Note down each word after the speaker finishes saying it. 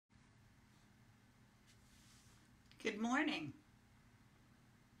Good morning.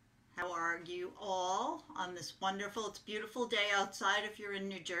 How are you all on this wonderful, it's a beautiful day outside if you're in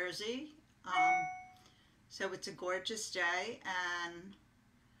New Jersey. So it's a gorgeous day, and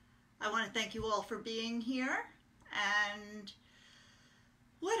I want to thank you all for being here. And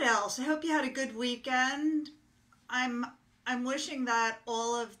what else? I hope you had a good weekend. I'm wishing that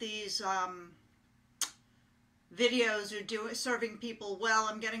all of these videos are serving people well.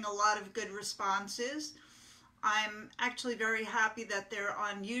 I'm getting a lot of good responses. I'm actually very happy that they're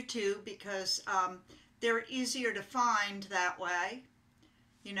on YouTube because they're easier to find that way.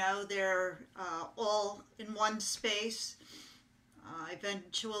 You know, they're all in one space.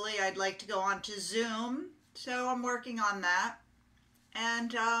 Eventually, I'd like to go on to Zoom, so I'm working on that.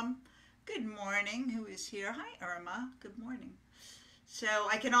 And good morning. Who is here? Hi, Irma. Good morning. So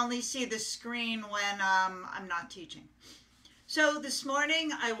I can only see the screen when I'm not teaching. So this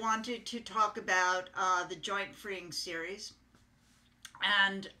morning I wanted to talk about the joint freeing series.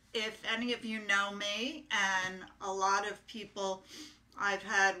 And if any of you know me, and a lot of people I've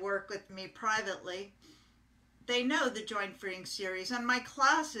had work with me privately, they know the joint freeing series. And my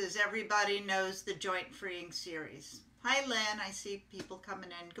classes, everybody knows the joint freeing series. Hi Lynn, I see people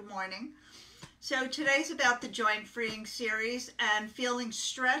coming in. Good morning. So today's about the joint freeing series and feeling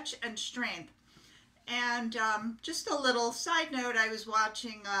stretch and strength. And just a little side note, I'm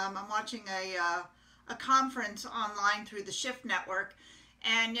watching a conference online through the Shift Network,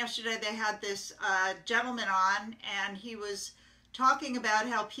 and yesterday they had this gentleman on, and he was talking about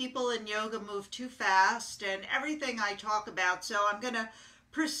how people in yoga move too fast and everything I talk about. So I'm going to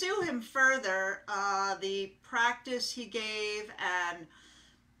pursue him further, the practice he gave, and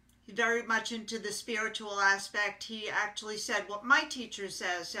very much into the spiritual aspect. He actually said what my teacher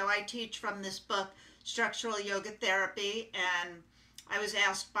says. So I teach from this book, Structural Yoga Therapy, and I was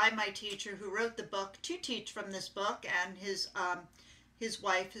asked by my teacher who wrote the book to teach from this book, and his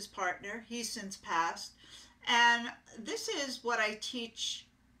wife, his partner, he's since passed. And this is what I teach,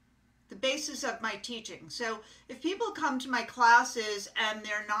 the basis of my teaching. So if people come to my classes and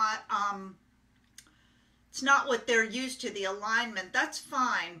they're not, it's not what they're used to, the alignment, that's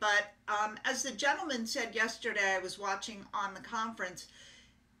fine. But as the gentleman said yesterday, I was watching on the conference,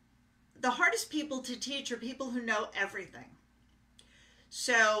 the hardest people to teach are people who know everything.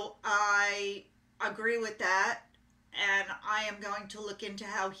 So I agree with that, and I am going to look into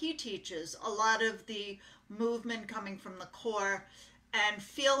how he teaches a lot of the movement coming from the core and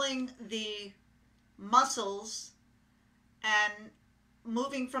feeling the muscles and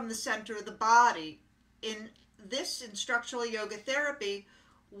moving from the center of the body. In structural yoga therapy,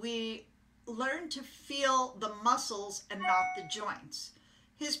 we learn to feel the muscles and not the joints.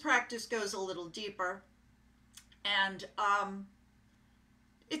 His practice goes a little deeper, and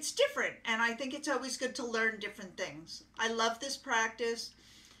it's different, and I think it's always good to learn different things. I love this practice.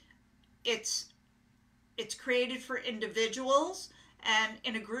 It's created for individuals, and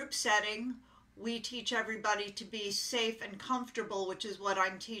in a group setting, we teach everybody to be safe and comfortable, which is what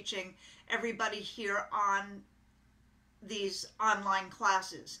I'm teaching everybody here on these online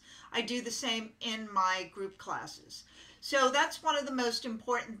classes. I do the same in my group classes. So that's one of the most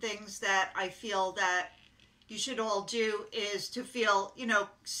important things that I feel that you should all do, is to feel,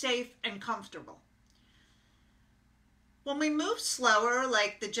 safe and comfortable. When we move slower,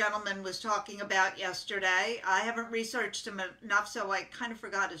 like the gentleman was talking about yesterday, I haven't researched him enough, so I kind of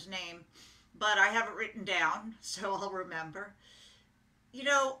forgot his name, but I have it written down, so I'll remember.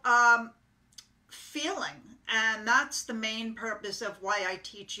 Feeling, and that's the main purpose of why I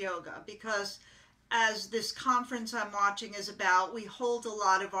teach yoga, because as this conference I'm watching is about, we hold a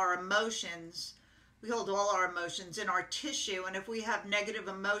lot of our emotions, we hold all our emotions in our tissue, and if we have negative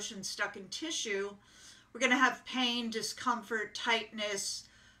emotions stuck in tissue, we're going to have pain, discomfort, tightness,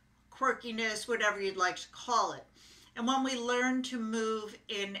 quirkiness, whatever you'd like to call it. And when we learn to move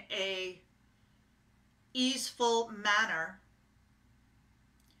in a easeful manner,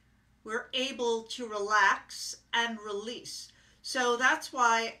 we're able to relax and release. So that's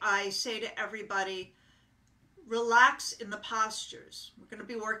why I say to everybody, relax in the postures. We're going to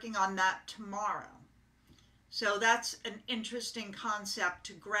be working on that tomorrow. So that's an interesting concept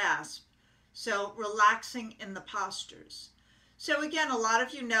to grasp. So relaxing in the postures. So again, a lot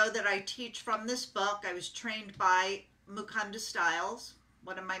of you know that I teach from this book. I was trained by Mukunda Stiles,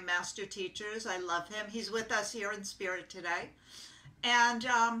 one of my master teachers. I love him. He's with us here in spirit today. And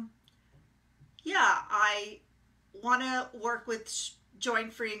yeah, I want to work with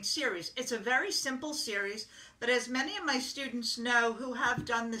joint freeing series. It's a very simple series, but as many of my students know who have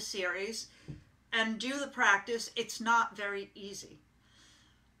done the series and do the practice, it's not very easy.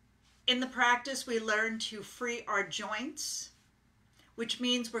 In the practice, we learn to free our joints, which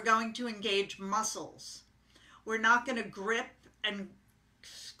means we're going to engage muscles. We're not going to grip and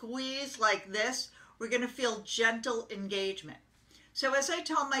squeeze like this. We're going to feel gentle engagement. So as I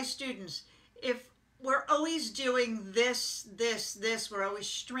tell my students, if we're always doing this, we're always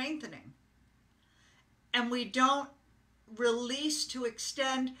strengthening. And we don't release to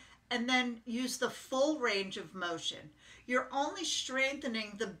extend and then use the full range of motion. You're only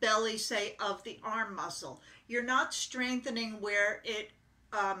strengthening the belly, say, of the arm muscle. You're not strengthening where it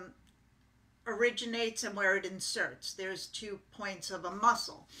originates and where it inserts. There's 2 points of a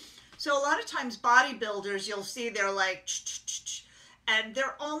muscle. So a lot of times bodybuilders, you'll see they're like, and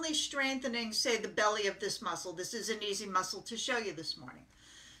they're only strengthening, say, the belly of this muscle. This is an easy muscle to show you this morning.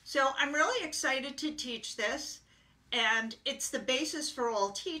 So I'm really excited to teach this, and it's the basis for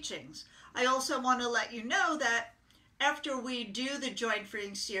all teachings. I also want to let you know that after we do the joint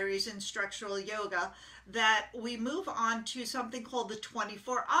freeing series in structural yoga, that we move on to something called the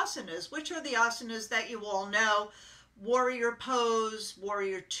 24 asanas, which are the asanas that you all know: warrior pose,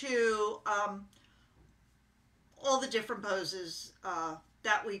 warrior two, all the different poses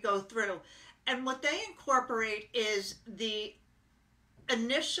that we go through. And what they incorporate is the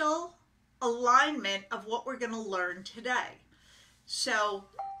initial alignment of what we're going to learn today. So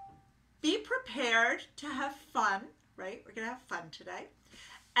be prepared to have fun, right? We're going to have fun today.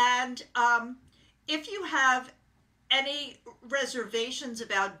 And if you have any reservations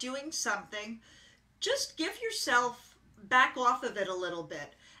about doing something, just give yourself, back off of it a little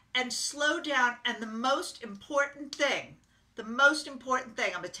bit and slow down. And the most important thing,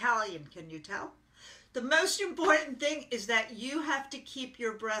 I'm Italian, can you tell? The most important thing is that you have to keep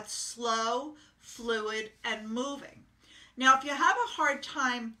your breath slow, fluid, and moving. Now, if you have a hard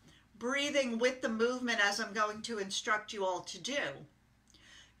time breathing with the movement, as I'm going to instruct you all to do,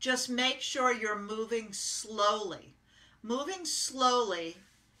 just make sure you're moving slowly. Moving slowly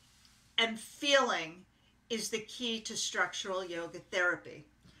and feeling is the key to structural yoga therapy.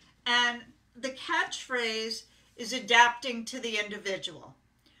 And the catchphrase is adapting to the individual.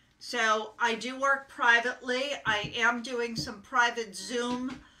 So I do work privately. I am doing some private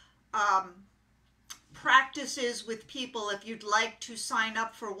Zoom practices with people. If you'd like to sign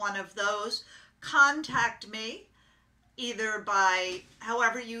up for one of those, contact me either by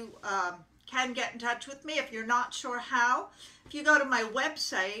however you can get in touch with me. If you're not sure how, if you go to my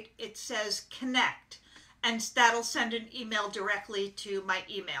website, it says connect, and that'll send an email directly to my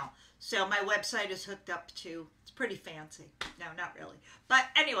email. So my website is hooked up to, it's pretty fancy. No, not really. But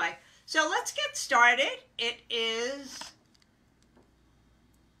anyway, so let's get started. It is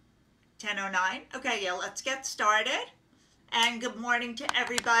 10:09. Okay, yeah, let's get started. And good morning to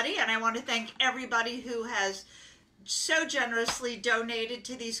everybody. And I want to thank everybody who has so generously donated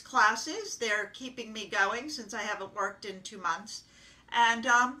to these classes. They're keeping me going since I haven't worked in 2 months. And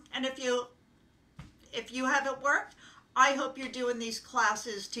if you haven't worked, I hope you're doing these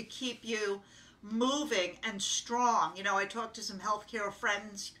classes to keep you moving and strong. You know, I talked to some healthcare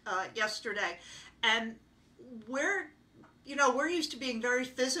friends yesterday, and we're used to being very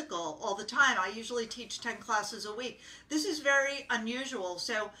physical all the time. I usually teach 10 classes a week. This is very unusual.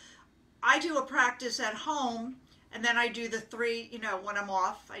 So I do a practice at home, and then I do the 3, when I'm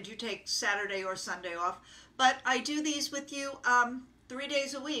off. I do take Saturday or Sunday off, but I do these with you 3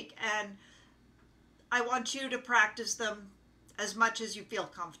 days a week, and I want you to practice them as much as you feel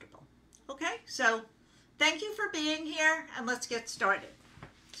comfortable. Okay, so thank you for being here, and let's get started.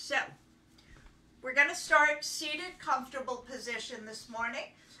 So we're going to start seated, comfortable position this morning,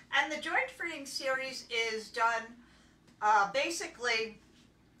 and the joint freeing series is done basically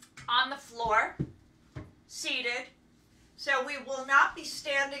on the floor, seated, so we will not be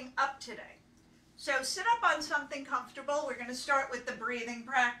standing up today. So sit up on something comfortable. We're going to start with the breathing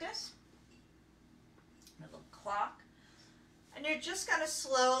practice. A little clock. And you're just going to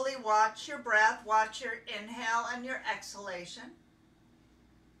slowly watch your breath, watch your inhale and your exhalation.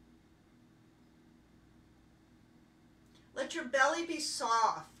 Let your belly be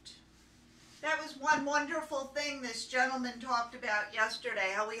soft. That was one wonderful thing this gentleman talked about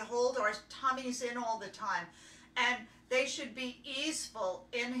yesterday, how we hold our tummies in all the time. And they should be easeful.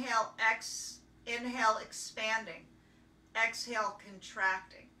 Inhale, inhale, expanding. Exhale,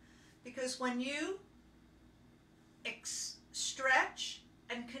 contracting. Because when you stretch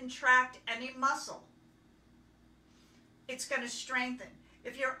and contract any muscle, it's going to strengthen.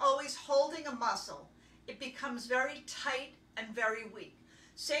 If you're always holding a muscle, it becomes very tight and very weak.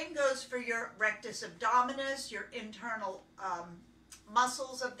 Same goes for your rectus abdominis, your internal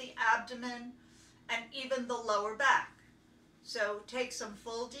muscles of the abdomen, and even the lower back. So take some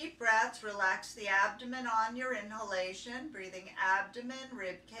full deep breaths, relax the abdomen on your inhalation, breathing abdomen,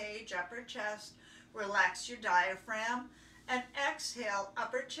 rib cage, upper chest, relax your diaphragm, and exhale,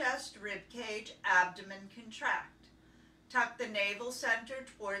 upper chest, rib cage, abdomen contract. Tuck the navel center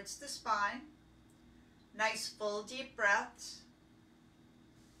towards the spine. Nice full deep breaths.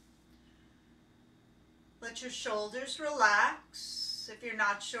 Let your shoulders relax. If you're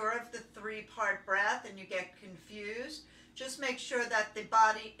not sure of the three-part breath and you get confused, just make sure that the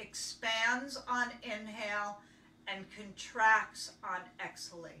body expands on inhale and contracts on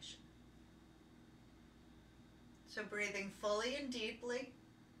exhalation. So breathing fully and deeply.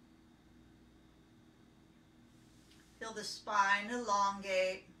 Feel the spine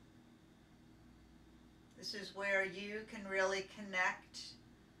elongate. This is where you can really connect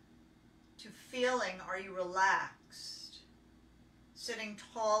to feeling, are you relaxed? Sitting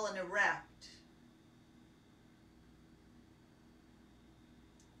tall and erect.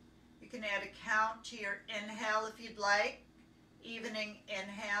 You can add a count to your inhale if you'd like, evening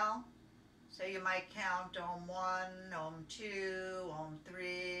inhale. So you might count Om 1, Om 2, Om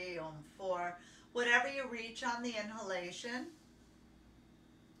 3, Om 4, whatever you reach on the inhalation.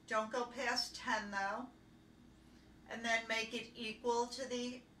 Don't go past 10 though. And then make it equal to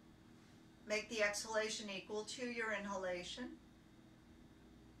make the exhalation equal to your inhalation.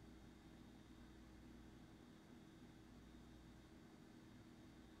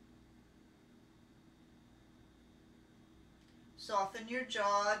 Soften your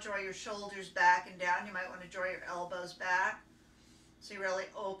jaw, draw your shoulders back and down. You might want to draw your elbows back. So you really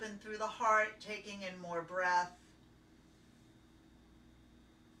open through the heart, taking in more breath.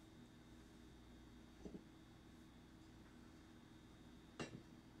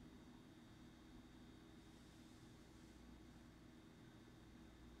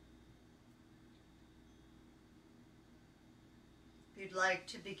 If you'd like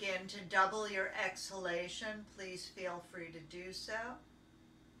to begin to double your exhalation, please feel free to do so.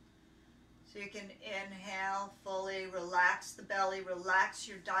 So you can inhale fully, relax the belly, relax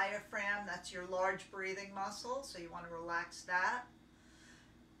your diaphragm. That's your large breathing muscle, so you want to relax that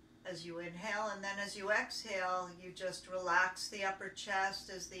as you inhale. And then as you exhale, you just relax the upper chest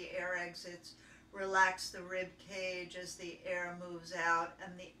as the air exits. Relax the rib cage as the air moves out,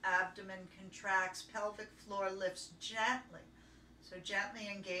 and the abdomen contracts. Pelvic floor lifts gently. So gently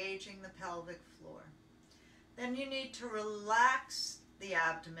engaging the pelvic floor. Then you need to relax the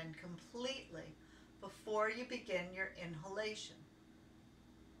abdomen completely before you begin your inhalation.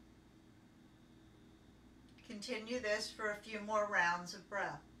 Continue this for a few more rounds of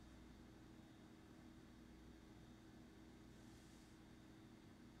breath.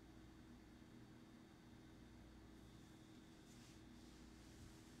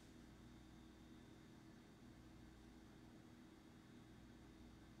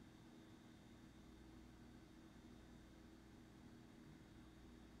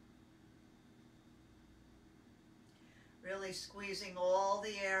 Really squeezing all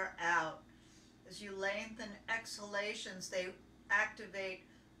the air out. As you lengthen exhalations, they activate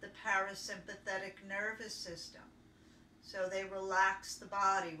the parasympathetic nervous system. So they relax the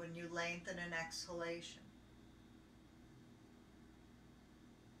body when you lengthen an exhalation.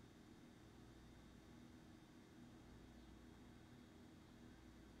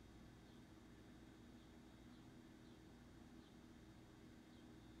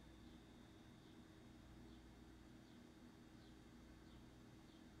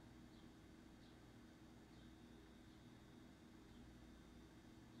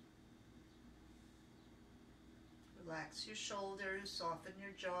 Relax your shoulders, soften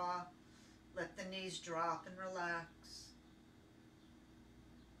your jaw, let the knees drop and relax.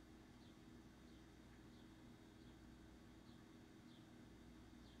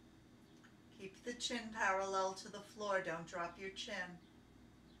 Keep the chin parallel to the floor, don't drop your chin.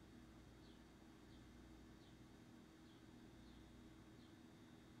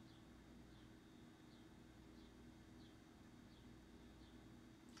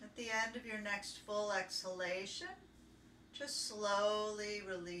 At the end of your next full exhalation, just slowly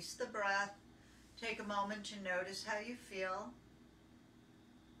release the breath. Take a moment to notice how you feel.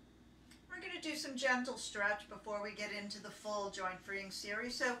 We're going to do some gentle stretch before we get into the full joint freeing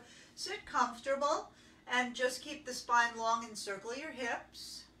series. So sit comfortable and just keep the spine long and circle your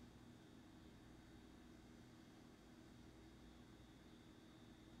hips.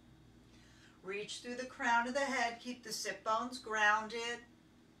 Reach through the crown of the head, keep the sit bones grounded,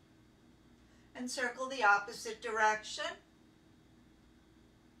 and circle the opposite direction.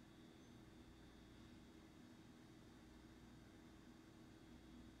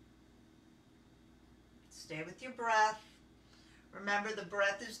 Stay with your breath. Remember, the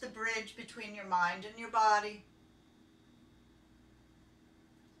breath is the bridge between your mind and your body.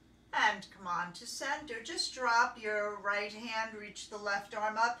 And come on to center. Just drop your right hand, reach the left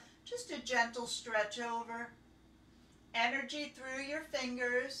arm up. Just a gentle stretch over. Energy through your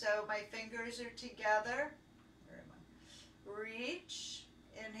fingers. So my fingers are together. Where am I? Reach.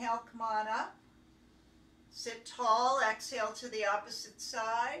 Inhale, come on up. Sit tall. Exhale to the opposite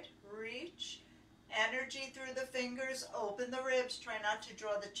side. Reach. Energy through the fingers. Open the ribs. Try not to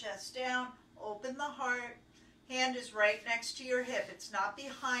draw the chest down. Open the heart. Hand is right next to your hip. It's not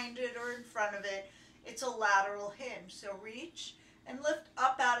behind it or in front of it. It's a lateral hinge. So reach and lift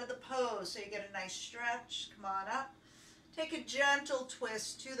up out of the pose. So you get a nice stretch. Come on up. Take a gentle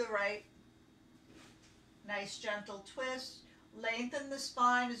twist to the right. Nice gentle twist. Lengthen the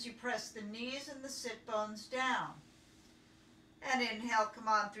spine as you press the knees and the sit bones down. And inhale, come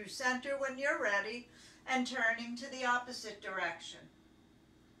on through center when you're ready. And turning to the opposite direction.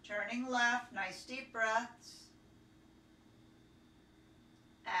 Turning left, nice deep breaths.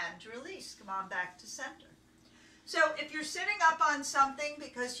 And release. Come on back to center. So if you're sitting up on something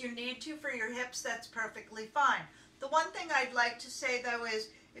because you need to for your hips, that's perfectly fine. The one thing I'd like to say though is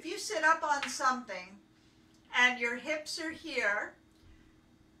if you sit up on something and your hips are here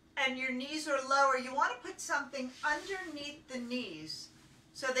and your knees are lower, you want to put something underneath the knees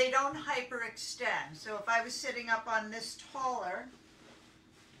so they don't hyperextend. So if I was sitting up on this taller,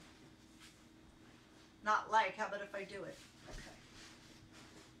 how about if I do it?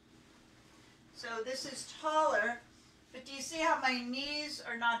 So this is taller, but do you see how my knees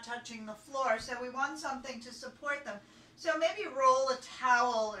are not touching the floor? So we want something to support them. So maybe roll a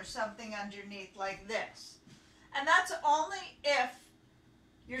towel or something underneath like this. And that's only if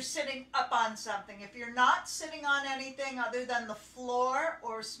you're sitting up on something. If you're not sitting on anything other than the floor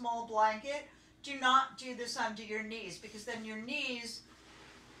or a small blanket, do not do this under your knees because then your knees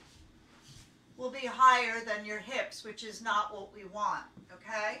will be higher than your hips, which is not what we want,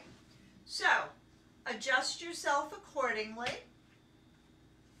 okay? So, adjust yourself accordingly.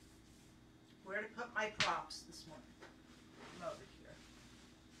 Where to put my props this morning? I'm over here.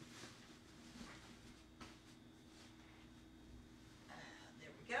 There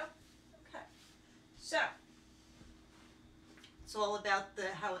we go. Okay. So, it's all about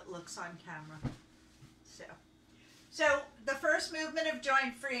how it looks on camera. So the first movement of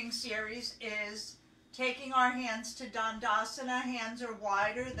joint freeing series is taking our hands to Dandasana. Hands are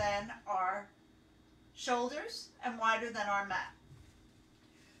wider than our shoulders and wider than our mat.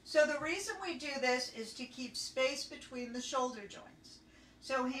 So the reason we do this is to keep space between the shoulder joints.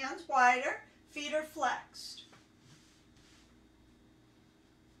 So hands wider, feet are flexed.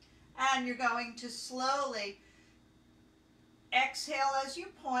 And you're going to slowly exhale as you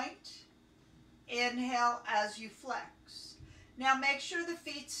point, inhale as you flex. Now make sure the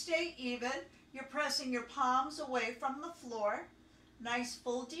feet stay even. You're pressing your palms away from the floor. Nice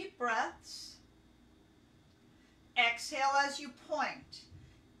full deep breaths. Exhale as you point.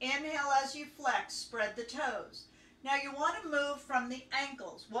 Inhale as you flex. Spread the toes. Now you want to move from the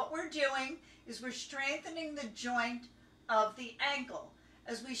ankles. What we're doing is we're strengthening the joint of the ankle.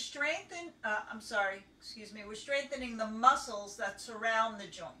 As we strengthen, we're strengthening the muscles that surround the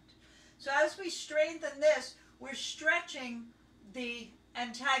joint. So as we strengthen this, we're stretching the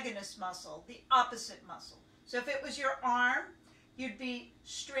antagonist muscle, the opposite muscle. So if it was your arm, you'd be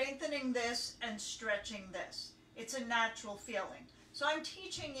strengthening this and stretching this. It's a natural feeling. So I'm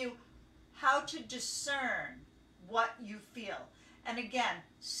teaching you how to discern what you feel. And again,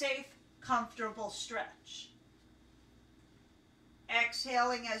 safe, comfortable stretch.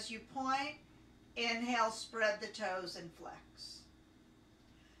 Exhaling as you point, inhale, spread the toes and flex.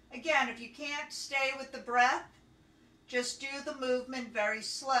 Again, if you can't stay with the breath, just do the movement very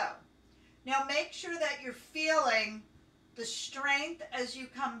slow. Now make sure that you're feeling the strength as you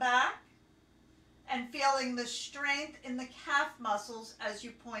come back and feeling the strength in the calf muscles as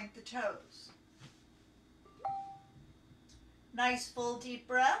you point the toes. Nice full deep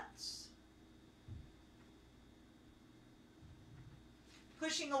breaths.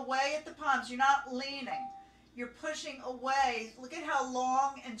 Pushing away at the palms. You're not leaning. You're pushing away. Look at how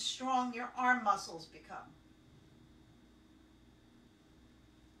long and strong your arm muscles become.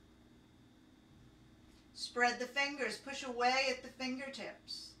 Spread the fingers. Push away at the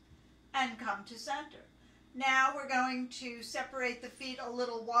fingertips. And come to center. Now we're going to separate the feet a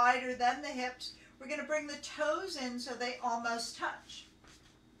little wider than the hips. We're going to bring the toes in so they almost touch.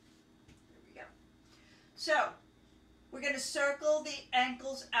 There we go. So, we're going to circle the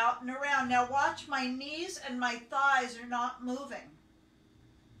ankles out and around. Now watch, my knees and my thighs are not moving.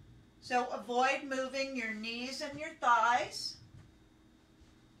 So avoid moving your knees and your thighs.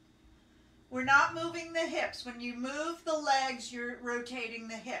 We're not moving the hips. When you move the legs, you're rotating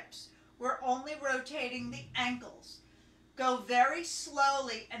the hips. We're only rotating the ankles. Go very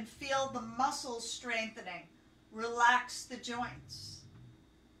slowly and feel the muscles strengthening. Relax the joints.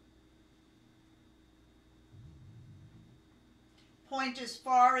 Point as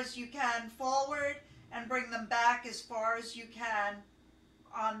far as you can forward and bring them back as far as you can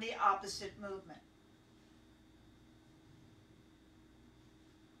on the opposite movement.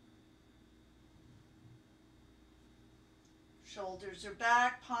 Shoulders are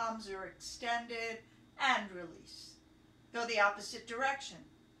back, palms are extended, and release. Go the opposite direction.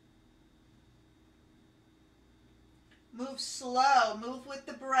 Move slow, move with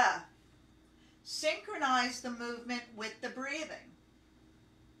the breath. Synchronize the movement with the breathing.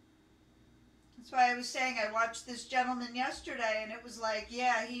 That's why I was saying I watched this gentleman yesterday and it was like,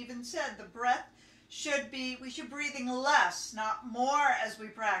 yeah, he even said the breath should be, we should breathing less, not more as we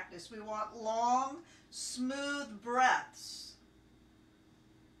practice. We want long, smooth breaths.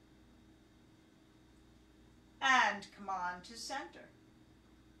 And come on to center.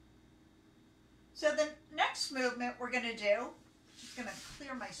 So the next movement we're going to do, I'm just going to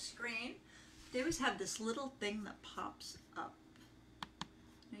clear my screen. They always have this little thing that pops up.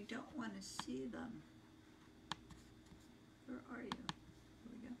 I don't want to see them. Where are you?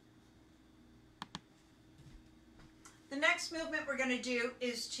 Here we go. The next movement we're going to do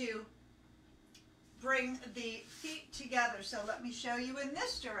is to bring the feet together. So let me show you in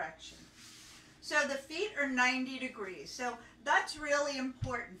this direction. So the feet are 90 degrees. So that's really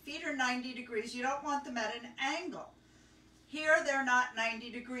important. Feet are 90 degrees. You don't want them at an angle. Here they're not 90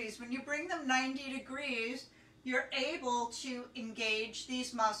 degrees. When you bring them 90 degrees, you're able to engage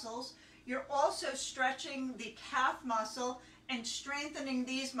these muscles. You're also stretching the calf muscle and strengthening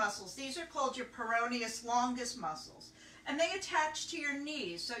these muscles. These are called your peroneus longus muscles. And they attach to your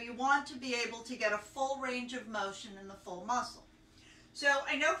knees. So you want to be able to get a full range of motion in the full muscle. So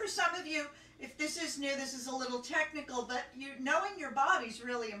I know for some of you, if this is new, this is a little technical, but knowing your body is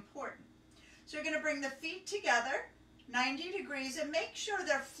really important. So you're going to bring the feet together, 90 degrees, and make sure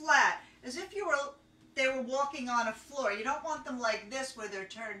they're flat, as if they were walking on a floor. You don't want them like this where they're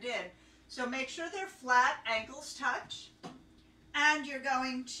turned in. So make sure they're flat, ankles touch. And you're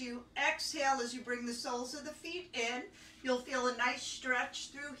going to exhale as you bring the soles of the feet in. You'll feel a nice stretch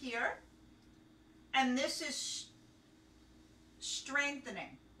through here. And this is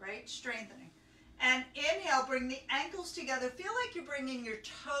strengthening, right? Strengthening. And inhale, bring the ankles together. Feel like you're bringing your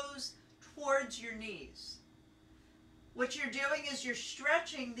toes towards your knees. What you're doing is you're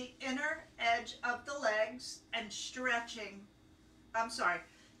stretching the inner edge of the legs and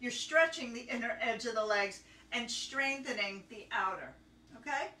you're stretching the inner edge of the legs and strengthening the outer,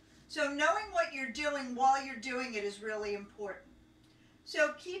 okay? So knowing what you're doing while you're doing it is really important.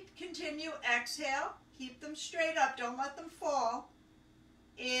 So continue, exhale, keep them straight up, don't let them fall.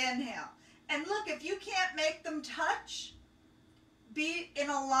 Inhale. And look, if you can't make them touch, be in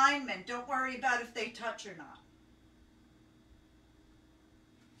alignment. Don't worry about if they touch or not.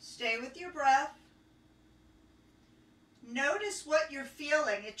 Stay with your breath. Notice what you're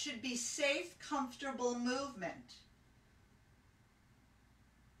feeling. It should be safe, comfortable movement.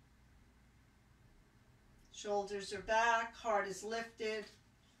 Shoulders are back, heart is lifted.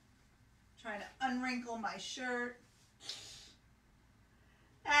 Trying to unwrinkle my shirt.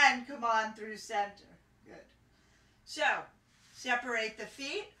 And come on through center. Good. So, separate the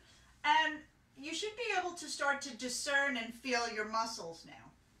feet. And you should be able to start to discern and feel your muscles now.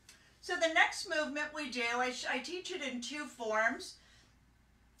 So the next movement we do, I teach it in two forms.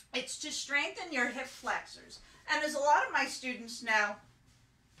 It's to strengthen your hip flexors. And as a lot of my students know,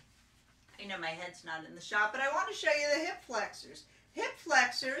 I know my head's not in the shot, but I want to show you the hip flexors. Hip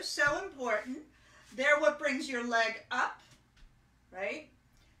flexors, so important. They're what brings your leg up, right?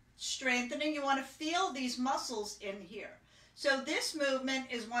 Strengthening, you want to feel these muscles in here. So this movement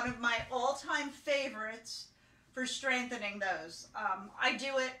is one of my all-time favorites for strengthening those. I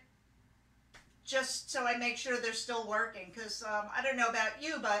do it just so I make sure they're still working, because I don't know about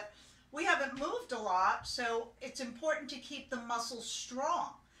you, but we haven't moved a lot, so it's important to keep the muscles strong.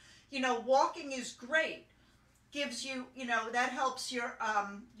 You know, walking is great. Gives you, that helps your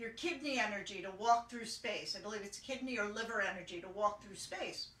kidney energy to walk through space. I believe it's kidney or liver energy to walk through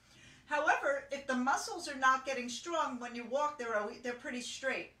space. However, if the muscles are not getting strong, when you walk, they're pretty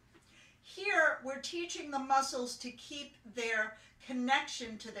straight. Here, we're teaching the muscles to keep their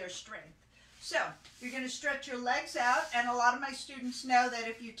connection to their strength. So, you're going to stretch your legs out, and a lot of my students know that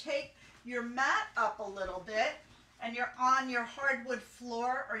if you take your mat up a little bit, and you're on your hardwood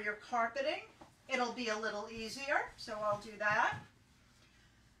floor or your carpeting, it'll be a little easier, so I'll do that.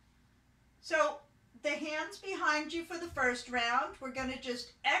 So the hands behind you for the first round. We're going to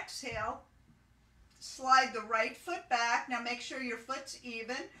just exhale, slide the right foot back. Now make sure your foot's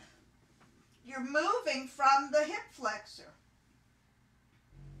even. You're moving from the hip flexor.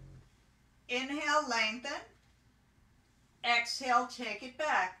 Inhale, lengthen. Exhale, take it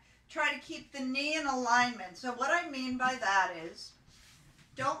back. Try to keep the knee in alignment. So what I mean by that is,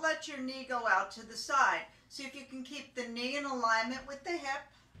 don't let your knee go out to the side. See if you can keep the knee in alignment with the hip.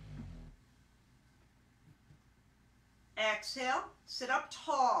 Exhale, sit up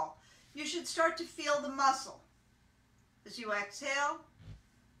tall. You should start to feel the muscle. As you exhale,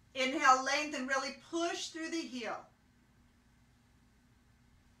 inhale, lengthen, really push through the heel.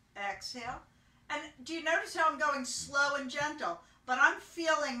 Exhale. And do you notice how I'm going slow and gentle? But I'm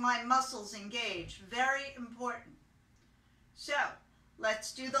feeling my muscles engage. Very important. So,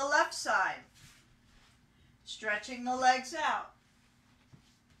 let's do the left side. Stretching the legs out.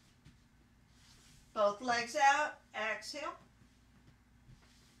 Both legs out. Exhale.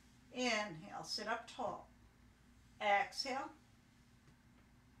 Inhale. Sit up tall. Exhale.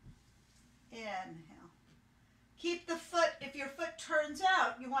 Inhale. Keep the foot, if your foot turns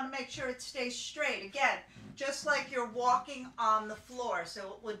out, you want to make sure it stays straight. Again, just like you're walking on the floor. So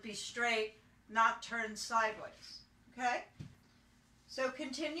it would be straight, not turned sideways. Okay? So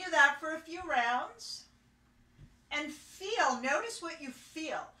continue that for a few rounds. And feel, notice what you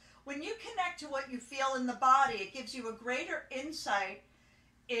feel. When you connect to what you feel in the body, it gives you a greater insight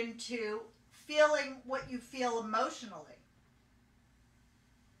into feeling what you feel emotionally.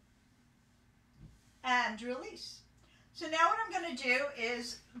 And release. So now what I'm going to do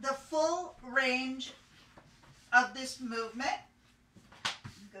is the full range of this movement.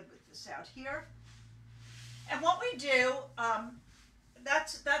 I'm good with this out here. And what we do,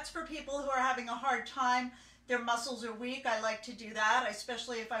 that's for people who are having a hard time. Their muscles are weak. I like to do that,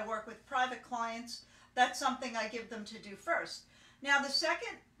 especially if I work with private clients. That's something I give them to do first. Now the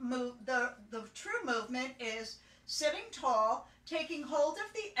second move, the true movement is sitting tall, taking hold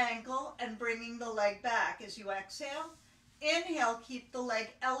of the ankle and bringing the leg back as you exhale. Inhale, keep the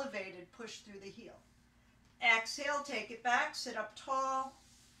leg elevated, push through the heel. Exhale, take it back, sit up tall.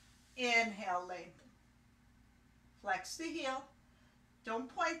 Inhale, lengthen. Flex the heel.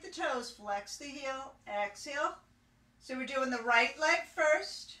 Don't point the toes, flex the heel. Exhale. So we're doing the right leg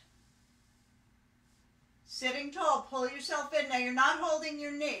first. Sitting tall, pull yourself in. Now you're not holding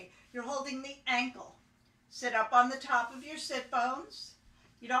your knee, you're holding the ankle. Sit up on the top of your sit bones.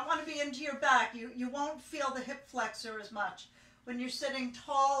 You don't want to be into your back. You won't feel the hip flexor as much. When you're sitting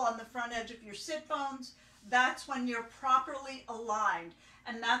tall on the front edge of your sit bones, that's when you're properly aligned.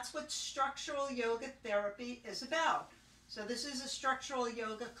 And that's what structural yoga therapy is about. So this is a structural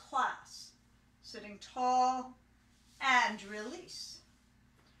yoga class. Sitting tall and release.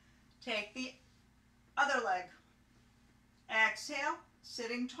 Take the other leg. Exhale,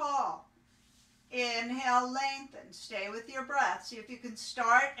 sitting tall. Inhale, lengthen. Stay with your breath. See if you can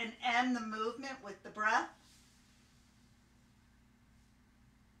start and end the movement with the breath.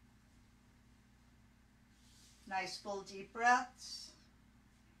 Nice full deep breaths.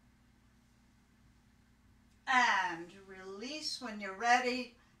 And release when you're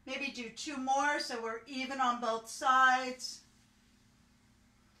ready. Maybe do 2 more so we're even on both sides.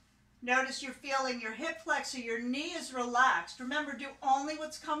 Notice you're feeling your hip flexor, your knee is relaxed. Remember, do only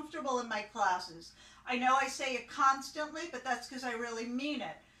what's comfortable in my classes. I know I say it constantly, but that's because I really mean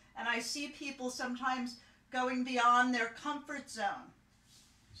it. And I see people sometimes going beyond their comfort zone.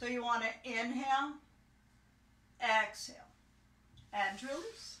 So you want to inhale, exhale, and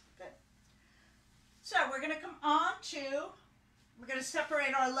release. Good. So we're going to come on to, we're going to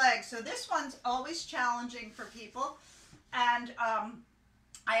separate our legs. So this one's always challenging for people. And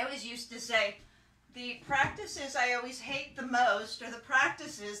I always used to say, the practices I always hate the most are the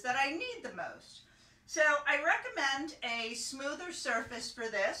practices that I need the most. So I recommend a smoother surface for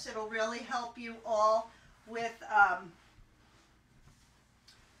this. It'll really help you all with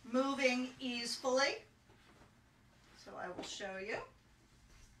moving easily. So I will show you.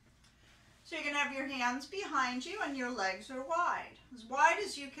 So you're going to have your hands behind you and your legs are wide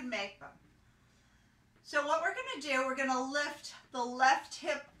as you can make them. So what we're going to do, we're going to lift the left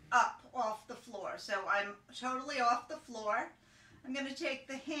hip up off the floor. So I'm totally off the floor. I'm going to take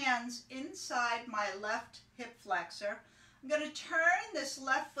the hands inside my left hip flexor. I'm going to turn this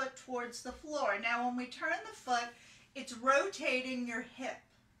left foot towards the floor. Now when we turn the foot, it's rotating your hip.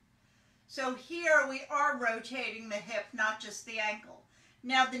 So here we are rotating the hip, not just the ankle.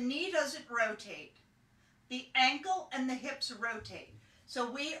 Now the knee doesn't rotate. The ankle and the hips rotate. So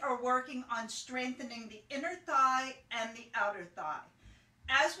we are working on strengthening the inner thigh and the outer thigh.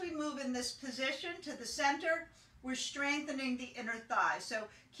 as we move in this position to the center, we're strengthening the inner thigh. So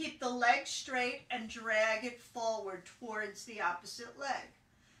keep the leg straight and drag it forward towards the opposite leg.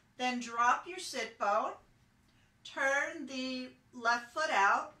 Then drop your sit bone, turn the left foot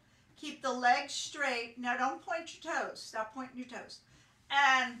out, keep the leg straight. Now don't point your toes, stop pointing your toes.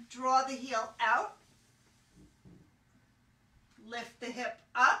 And draw the heel out, lift the hip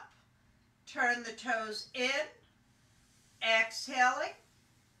up, turn the toes in, exhaling,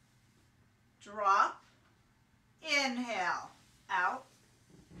 drop, inhale, out,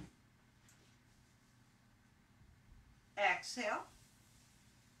 exhale,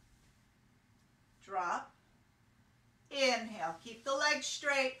 drop, inhale. Keep the legs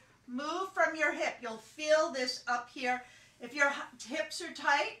straight, move from your hip. You'll feel this up here. If your hips are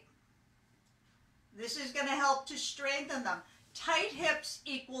tight, this is going to help to strengthen them. Tight hips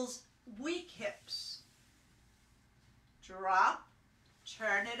equals weak hips. Drop,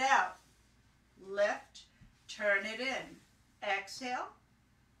 turn it out, lift, turn it in, exhale,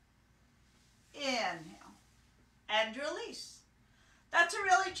 inhale, and release. That's a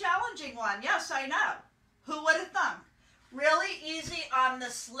really challenging one. Yes, I know. Who would have thunk? Really easy on the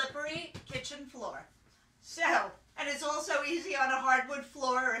slippery kitchen floor. So, and it's also easy on a hardwood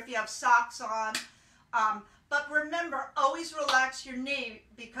floor if you have socks on. But remember, always relax your knee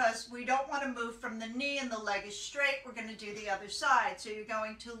because we don't want to move from the knee and the leg is straight. We're going to do the other side. So you're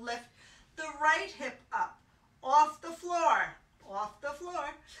going to lift the right hip up off the floor,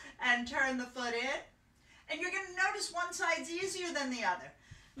 and turn the foot in. And you're going to notice one side's easier than the other.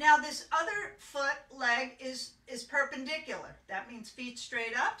 Now this other foot leg is perpendicular. That means feet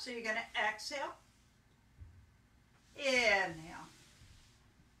straight up. So you're going to exhale, inhale,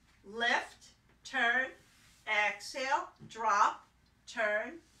 lift, turn, exhale, drop,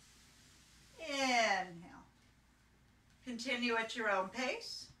 turn, inhale. Continue at your own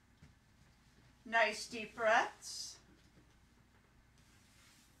pace. Nice deep breaths.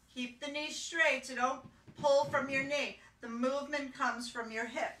 Keep the knees straight, so don't pull from your knee. The movement comes from your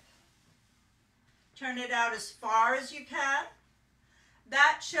hip. Turn it out as far as you can.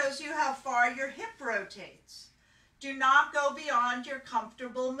 That shows you how far your hip rotates. Do not go beyond your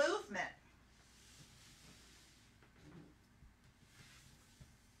comfortable movement.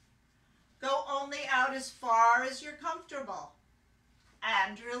 Go only out as far as you're comfortable.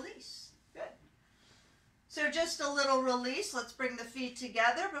 And release. Good. So just a little release. Let's bring the feet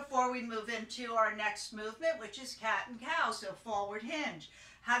together before we move into our next movement, which is cat and cow, so forward hinge.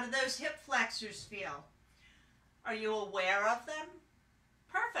 How do those hip flexors feel? Are you aware of them?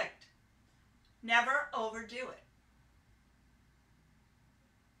 Perfect. Never overdo it.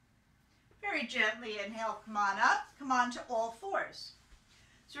 Very gently inhale, come on up, come on to all fours.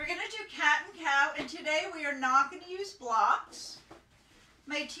 So we're going to do cat and cow, and today we are not going to use blocks.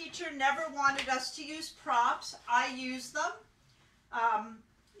 My teacher never wanted us to use props. I use them.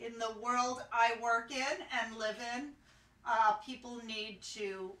 In the world I work in and live in, people need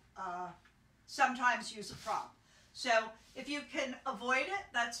to sometimes use a prop. So if you can avoid it,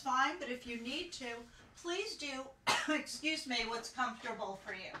 that's fine, but if you need to, please do, excuse me, what's comfortable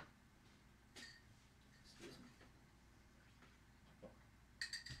for you.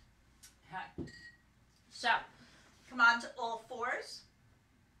 Okay. So, come on to all fours.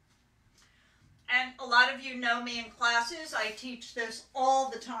 And a lot of you know me in classes. I teach this all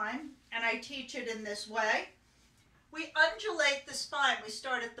the time, and I teach it in this way. We undulate the spine. We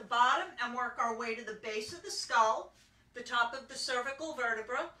start at the bottom and work our way to the base of the skull, the top of the cervical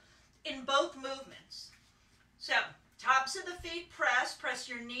vertebra, in both movements. So, tops of the feet press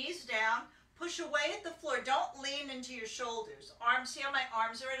your knees down, push away at the floor. Don't lean into your shoulders. Arms, see how my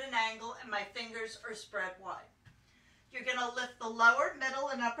arms are at an angle and my fingers are spread wide. You're going to lift the lower, middle,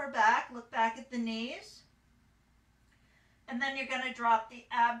 and upper back. Look back at the knees. And then you're going to drop the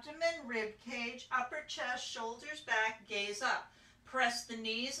abdomen, rib cage, upper chest, shoulders back, gaze up. Press the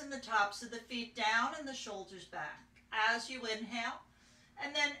knees and the tops of the feet down and the shoulders back as you inhale.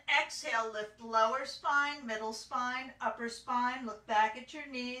 And then exhale, lift lower spine, middle spine, upper spine. Look back at your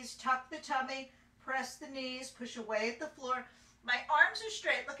knees, tuck the tummy, press the knees, push away at the floor. My arms are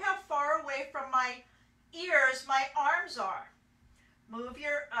straight. Look how far away from my ears my arms are. Move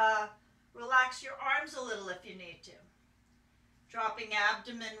your, relax your arms a little if you need to. Dropping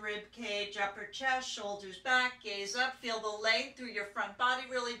abdomen, rib cage, upper chest, shoulders back, gaze up, feel the length through your front body,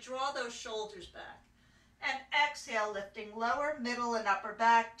 really draw those shoulders back. And exhale, lifting lower, middle, and upper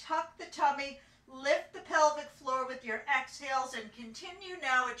back, tuck the tummy, lift the pelvic floor with your exhales, and continue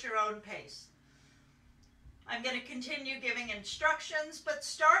now at your own pace. I'm going to continue giving instructions, but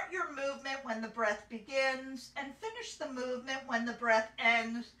start your movement when the breath begins and finish the movement when the breath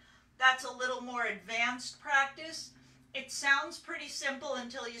ends. That's a little more advanced practice. It sounds pretty simple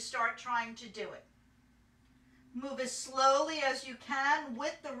until you start trying to do it. Move as slowly as you can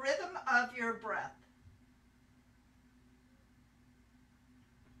with the rhythm of your breath.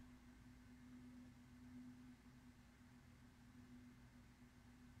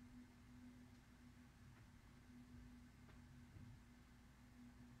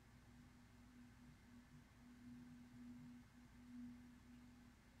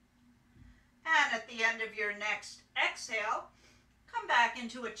 And at the end of your next exhale, come back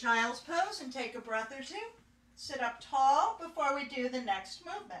into a child's pose and take a breath or two. Sit up tall before we do the next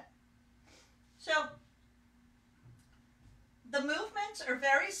movement. So, the movements are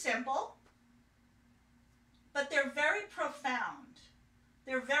very simple, but they're very profound.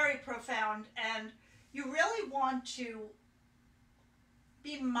 They're very profound, and you really want to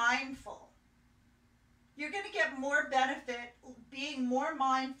be mindful. You're going to get more benefit being more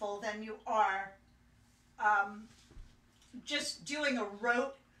mindful than you are just doing a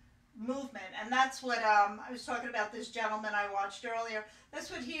rote movement. And that's what I was talking about this gentleman I watched earlier.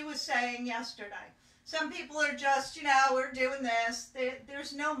 That's what he was saying yesterday. Some people are just, we're doing this.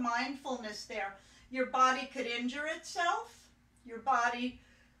 There's no mindfulness there. Your body could injure itself. Your body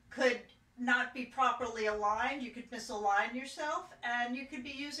could not be properly aligned. You could misalign yourself, and you could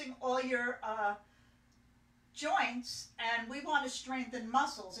be using all your joints, and we want to strengthen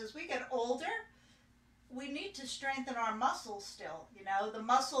muscles. As we get older, we need to strengthen our muscles still. The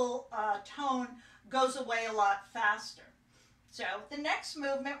muscle tone goes away a lot faster. So the next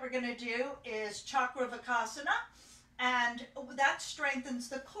movement we're going to do is Chakravakasana, and that strengthens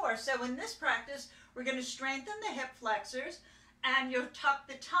the core. So in this practice, we're going to strengthen the hip flexors, and you'll tuck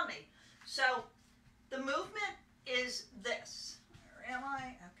the tummy. So the movement is this. Where am I?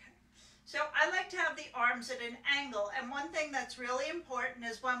 Okay. So I like to have the arms at an angle, and one thing that's really important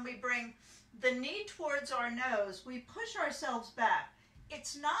is when we bring the knee towards our nose, we push ourselves back.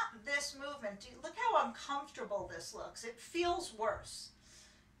 It's not this movement. Look how uncomfortable this looks. It feels worse.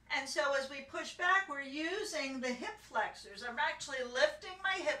 And so as we push back, we're using the hip flexors. I'm actually lifting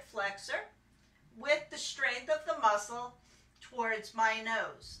my hip flexor with the strength of the muscle towards my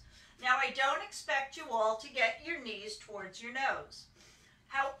nose. Now, I don't expect you all to get your knees towards your nose.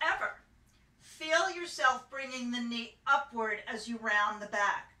 However, feel yourself bringing the knee upward as you round the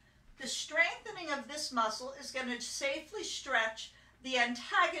back. The strengthening of this muscle is going to safely stretch the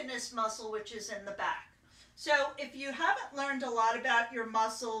antagonist muscle, which is in the back. So if you haven't learned a lot about your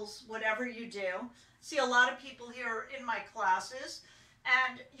muscles, whatever you do, see a lot of people here in my classes,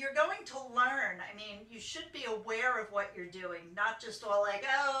 and you're going to learn. I mean, you should be aware of what you're doing, not just all like,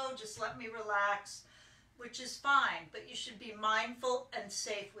 oh, just let me relax, which is fine, but you should be mindful and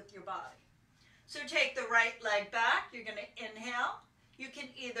safe with your body. So take the right leg back. You're going to inhale. You can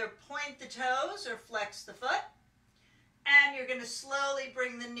either point the toes or flex the foot. And you're going to slowly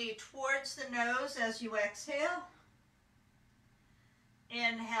bring the knee towards the nose as you exhale.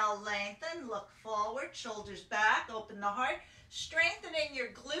 Inhale, lengthen, look forward, shoulders back, open the heart, strengthening your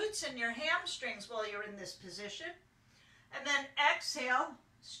glutes and your hamstrings while you're in this position. And then exhale,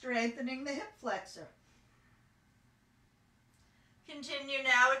 strengthening the hip flexor. Continue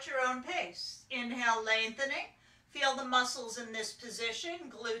now at your own pace. Inhale, lengthening. Feel the muscles in this position,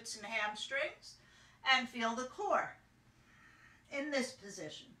 glutes and hamstrings, and feel the core in this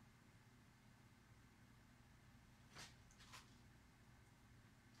position.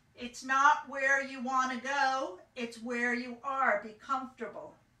 It's not where you want to go, it's where you are. Be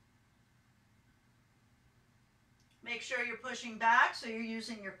comfortable. Make sure you're pushing back so you're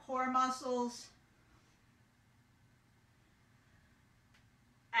using your core muscles.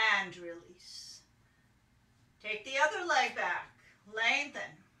 And release. Take the other leg back. Lengthen.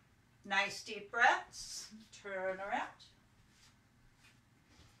 Nice deep breaths. Turn around.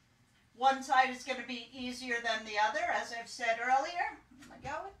 One side is going to be easier than the other, as I've said earlier. Am I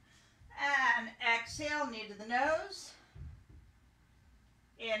going? And exhale, knee to the nose.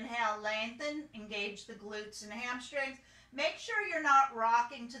 Inhale, lengthen. Engage the glutes and hamstrings. Make sure you're not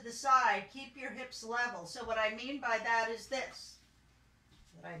rocking to the side. Keep your hips level. So what I mean by that is this.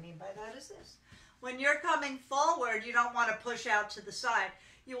 When you're coming forward, you don't want to push out to the side.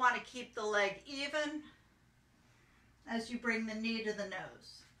 You want to keep the leg even as you bring the knee to the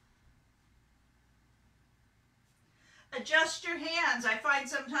nose. Adjust your hands. I find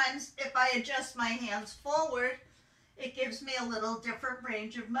sometimes if I adjust my hands forward, it gives me a little different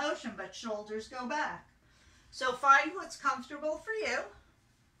range of motion, but shoulders go back. So find what's comfortable for you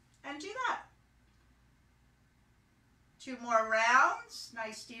and do that. 2 more rounds.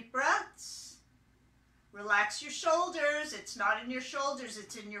 Nice deep breaths. Relax your shoulders. It's not in your shoulders,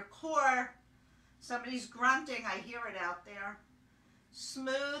 it's in your core. Somebody's grunting, I hear it out there.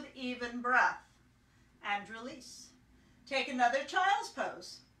 Smooth, even breath. And release. Take another child's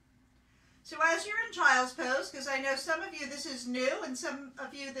pose. So as you're in child's pose, because I know some of you this is new and some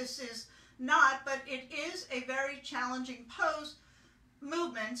of you this is not, but it is a very challenging pose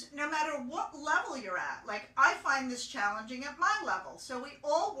movement no matter what level you're at. Like I find this challenging at my level. So we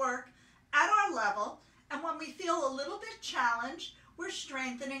all work at our level, and when we feel a little bit challenged, we're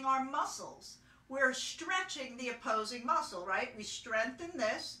strengthening our muscles. We're stretching the opposing muscle, right? We strengthen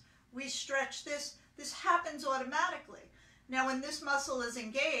this, we stretch this. This happens automatically. Now when this muscle is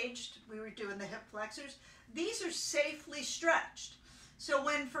engaged, we were doing the hip flexors, these are safely stretched. So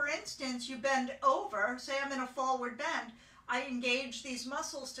when, for instance, you bend over, say I'm in a forward bend, I engage these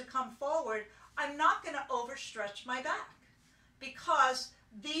muscles to come forward, I'm not going to overstretch my back because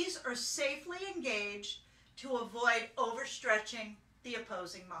these are safely engaged to avoid overstretching the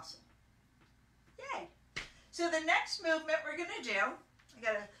opposing muscle. Yay! So the next movement we're going to do, I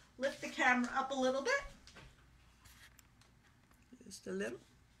got to lift the camera up a little bit. Just a little.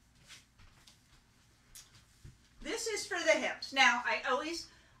 This is for the hips. Now, I always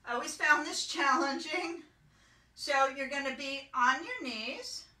found this challenging. So you're going to be on your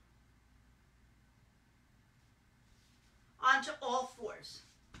knees onto all fours.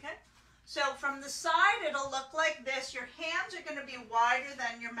 Okay? So from the side, it'll look like this. Your hands are going to be wider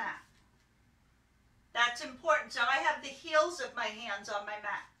than your mat. That's important. So I have the heels of my hands on my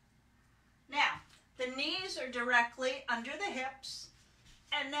mat. Now, the knees are directly under the hips.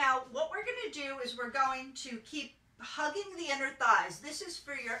 And now what we're going to do is we're going to keep hugging the inner thighs. This is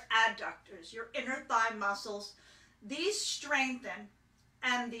for your adductors, your inner thigh muscles. These strengthen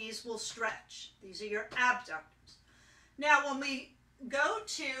and these will stretch. These are your abductors. Now when we go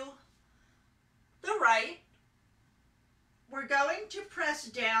to the right, we're going to press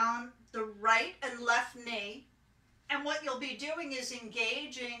down the right and left knee. And what you'll be doing is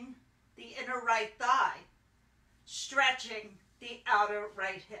engaging the inner right thigh, stretching the outer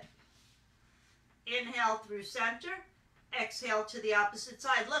right hip. Inhale through center, exhale to the opposite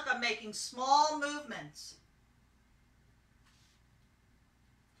side. Look, I'm making small movements.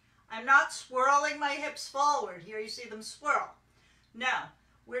 I'm not swirling my hips forward. Here you see them swirl. No,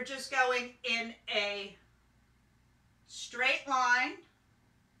 we're just going in a straight line,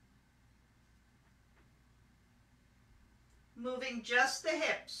 moving just the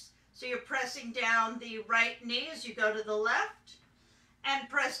hips. So you're pressing down the right knee as you go to the left, and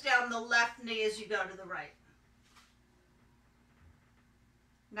press down the left knee as you go to the right.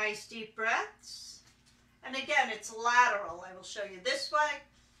 Nice deep breaths. And again, it's lateral. I will show you this way.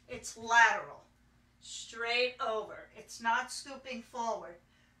 It's lateral, straight over. It's not scooping forward.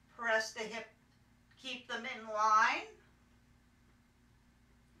 Press the hip, keep them in line.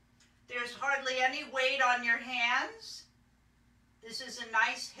 There's hardly any weight on your hands. This is a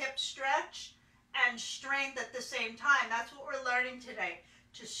nice hip stretch and strength at the same time. That's what we're learning today,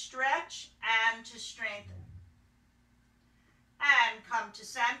 to stretch and to strengthen. And come to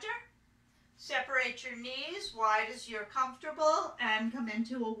center. Separate your knees wide as you're comfortable and come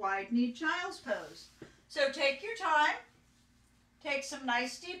into a wide-kneed child's pose. So take your time. Take some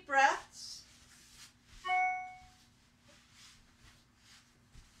nice deep breaths.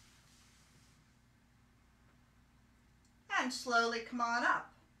 And slowly come on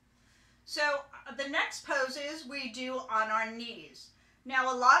up. So the next poses we do on our knees.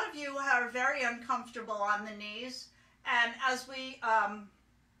 Now a lot of you are very uncomfortable on the knees, and as we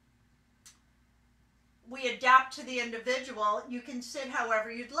adapt to the individual, you can sit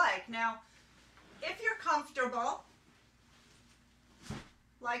however you'd like. Now, if you're comfortable,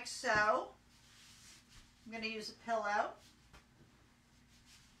 like so, I'm going to use a pillow.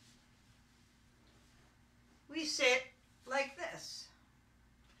 We sit like this.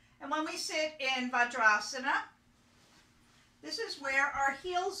 And when we sit in Vajrasana, this is where our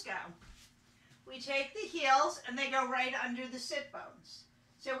heels go. We take the heels and they go right under the sit bones.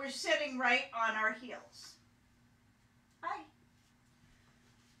 So we're sitting right on our heels. Hi.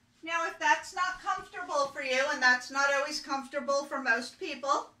 Now if that's not comfortable for you, and that's not always comfortable for most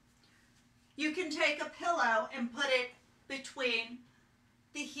people, you can take a pillow and put it between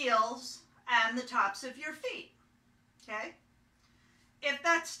the heels and the tops of your feet. Okay? If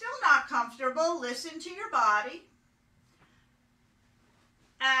that's still not comfortable, listen to your body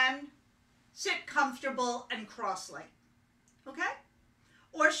and sit comfortable and cross-legged. Okay?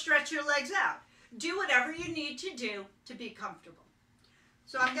 Or stretch your legs out. Do whatever you need to do to be comfortable.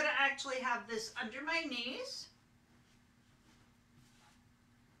 So I'm going to actually have this under my knees.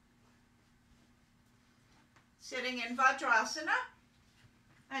 Sitting in Vajrasana,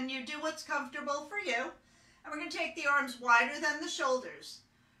 and you do what's comfortable for you. And we're going to take the arms wider than the shoulders.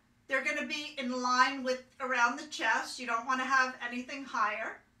 They're going to be in line with around the chest. You don't want to have anything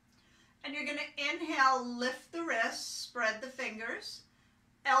higher. And you're going to inhale, lift the wrists, spread the fingers.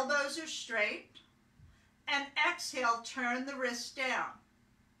 Elbows are straight. And exhale, turn the wrist down.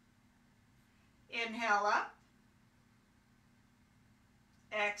 Inhale up.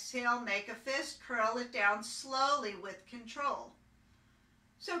 Exhale, make a fist, curl it down slowly with control.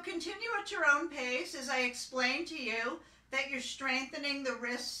 So continue at your own pace as I explain to you that you're strengthening the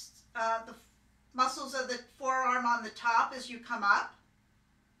wrists, the muscles of the forearm on the top as you come up,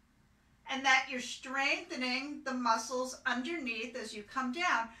 and that you're strengthening the muscles underneath as you come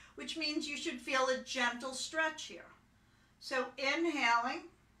down, which means you should feel a gentle stretch here. So inhaling,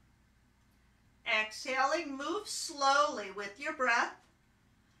 exhaling, move slowly with your breath.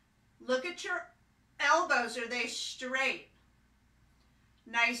 Look at your elbows. Are they straight?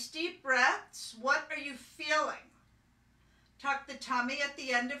 Nice deep breaths. What are you feeling? Tuck the tummy at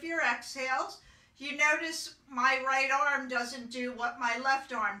the end of your exhales. You notice my right arm doesn't do what my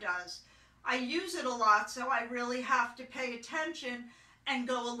left arm does. I use it a lot, so I really have to pay attention and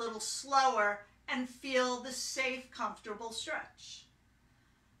go a little slower and feel the safe, comfortable stretch.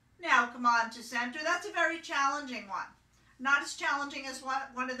 Now come on to center. That's a very challenging one. Not as challenging as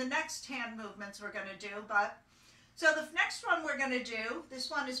one of the next hand movements we're going to do, but so the next one we're going to do,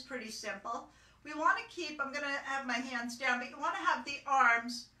 this one is pretty simple. We want to keep, I'm going to have my hands down, but you want to have the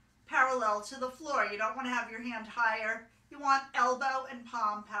arms parallel to the floor. You don't want to have your hand higher. You want elbow and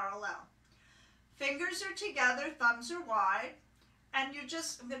palm parallel. Fingers are together, thumbs are wide, and you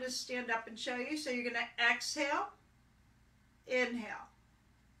just, I'm going to stand up and show you. So you're going to exhale, inhale,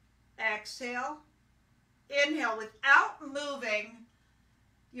 exhale, inhale without moving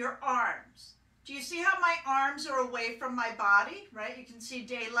your arms. Do you see how my arms are away from my body, right? You can see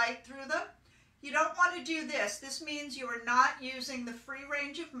daylight through them. You don't want to do this. This means you are not using the free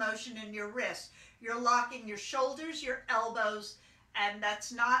range of motion in your wrist. You're locking your shoulders, your elbows, and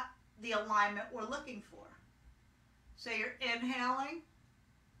that's not the alignment we're looking for. So you're inhaling,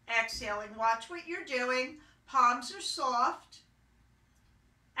 exhaling. Watch what you're doing. Palms are soft,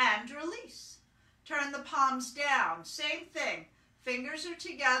 and release. Turn the palms down. Same thing. Fingers are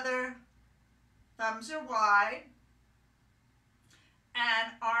together, thumbs are wide,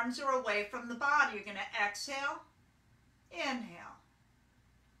 and arms are away from the body. You're going to exhale, inhale,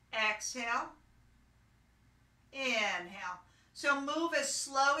 exhale, inhale. So move as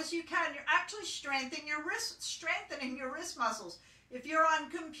slow as you can. You're actually strengthening your wrist muscles. If you're on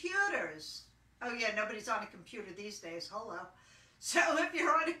computers, oh yeah, nobody's on a computer these days, hello. So if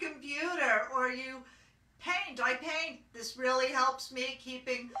you're on a computer or you paint, I paint, this really helps me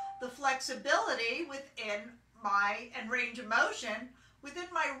keeping the flexibility within and range of motion within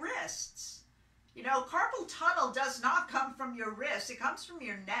my wrists. You know, carpal tunnel does not come from your wrist, it comes from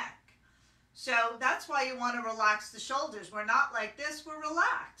your neck. So that's why you want to relax the shoulders. We're not like this, we're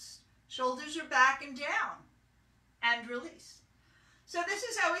relaxed. Shoulders are back and down, and release. So this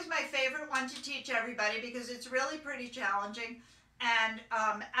is always my favorite one to teach everybody because it's really pretty challenging. And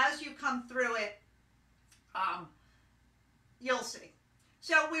as you come through it, you'll see.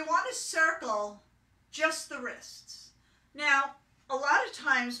 So we want to circle just the wrists. Now, a lot of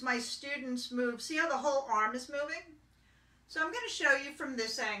times my students move, see how the whole arm is moving? So I'm going to show you from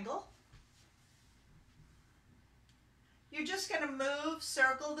this angle. You're just going to move,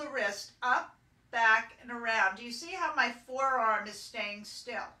 circle the wrist up, back, and around. Do you see how my forearm is staying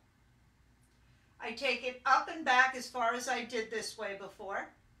still? I take it up and back as far as I did this way before.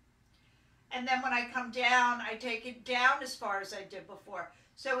 And then when I come down, I take it down as far as I did before.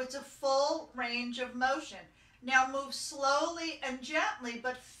 So it's a full range of motion. Now move slowly and gently,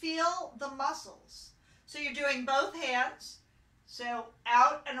 but feel the muscles. So you're doing both hands. So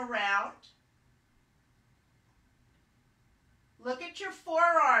out and around. Look at your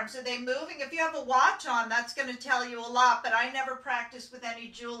forearms. Are they moving? If you have a watch on, that's going to tell you a lot, but I never practice with any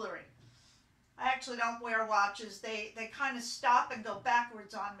jewelry. I actually don't wear watches. They kind of stop and go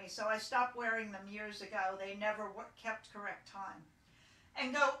backwards on me, so I stopped wearing them years ago. They never kept correct time.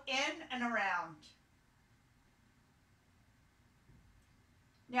 And go in and around.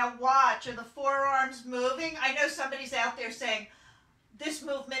 Now watch, are the forearms moving? I know somebody's out there saying, this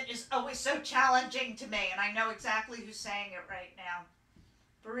movement is always so challenging to me, and I know exactly who's saying it right now.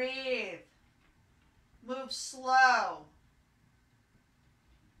 Breathe. Move slow.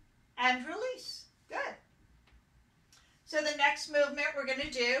 And release. Good. So the next movement we're going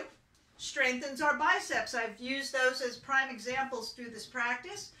to do strengthens our biceps. I've used those as prime examples through this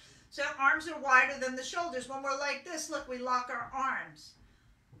practice. So arms are wider than the shoulders. When we're like this, look, we lock our arms.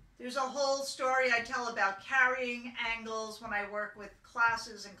 There's a whole story I tell about carrying angles when I work with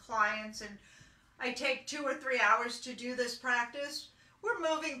classes and clients, and I take 2 or 3 hours to do this practice. We're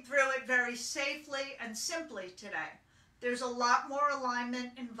moving through it very safely and simply today. There's a lot more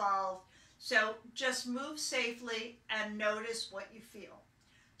alignment involved, so just move safely and notice what you feel.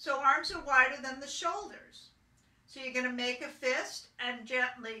 So arms are wider than the shoulders. So you're going to make a fist and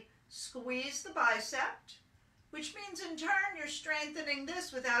gently squeeze the bicep, which means in turn you're strengthening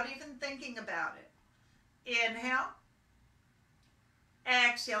this without even thinking about it. Inhale.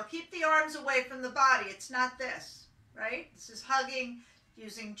 Exhale. Keep the arms away from the body. It's not this, right? This is hugging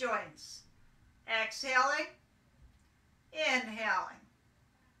using joints. Exhaling. Inhaling.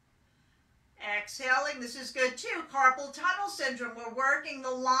 Exhaling. This is good too. Carpal tunnel syndrome. We're working the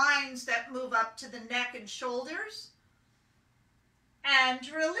lines that move up to the neck and shoulders. And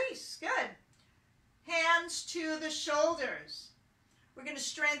release. Good. Hands to the shoulders. We're going to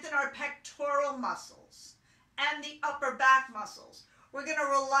strengthen our pectoral muscles and the upper back muscles. We're going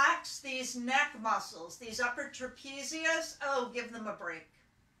to relax these neck muscles, these upper trapezius. Oh, give them a break.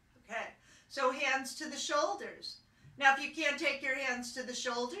 Okay. So hands to the shoulders. Now, if you can't take your hands to the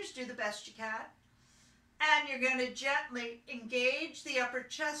shoulders, do the best you can. And you're going to gently engage the upper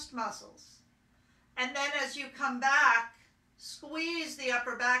chest muscles. And then as you come back, squeeze the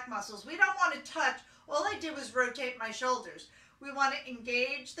upper back muscles. We don't want to touch. All I did was rotate my shoulders. We want to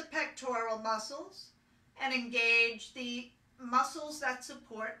engage the pectoral muscles and engage the muscles that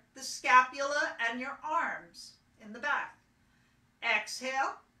support the scapula and your arms in the back.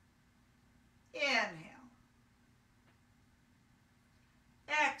 Exhale. Inhale.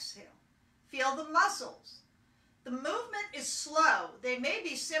 Exhale. Feel the muscles. The movement is slow. They may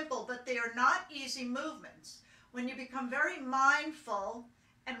be simple, but they are not easy movements. When you become very mindful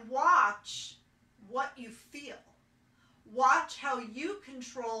and watch what you feel, watch how you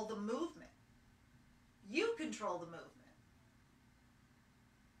control the movement. You control the movement.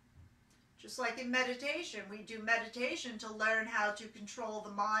 Just like in meditation, we do meditation to learn how to control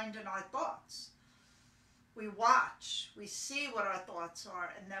the mind and our thoughts. We watch, we see what our thoughts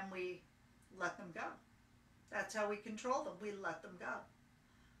are, and then we let them go. That's how we control them. We let them go.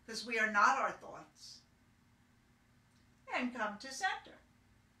 Because we are not our thoughts. And come to center.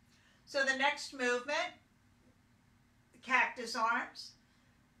 So the next movement, the cactus arms.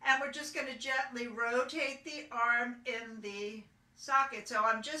 And we're just going to gently rotate the arm in the socket. So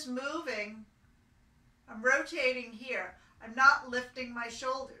I'm just moving. I'm rotating here. I'm not lifting my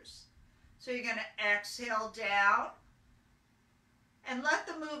shoulders. So you're going to exhale down and let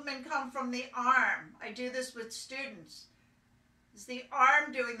the movement come from the arm. I do this with students. It's the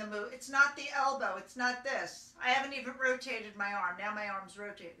arm doing the move. It's not the elbow. It's not this. I haven't even rotated my arm. Now my arm's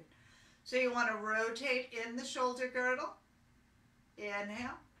rotated. So you want to rotate in the shoulder girdle.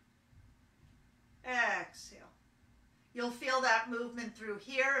 Inhale. Exhale. You'll feel that movement through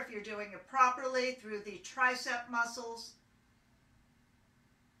here if you're doing it properly, through the tricep muscles.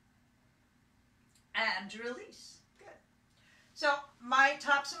 And release. Good. So my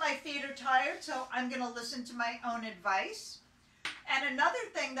tops of my feet are tired, so I'm going to listen to my own advice. And another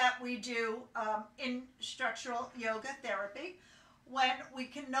thing that we do in structural yoga therapy, when we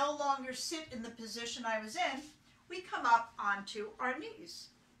can no longer sit in the position I was in, we come up onto our knees.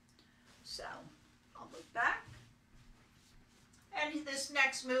 So I'll look back. And this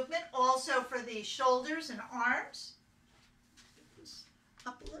next movement also for the shoulders and arms. Get this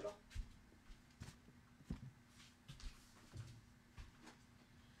up a little.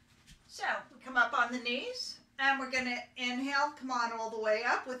 So we come up on the knees and we're going to inhale, come on all the way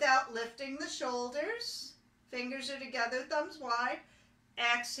up without lifting the shoulders. Fingers are together, thumbs wide.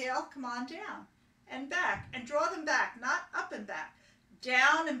 Exhale, come on down and back and draw them back, not up and back,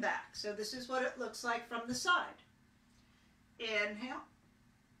 down and back. So this is what it looks like from the side. Inhale.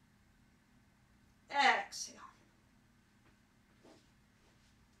 Exhale.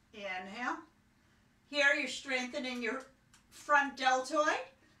 Inhale. Here you're strengthening your front deltoid.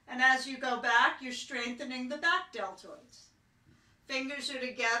 And as you go back, you're strengthening the back deltoids. Fingers are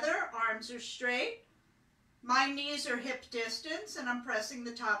together, arms are straight. My knees are hip distance, and I'm pressing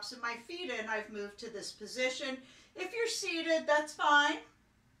the tops of my feet in. I've moved to this position. If you're seated, that's fine.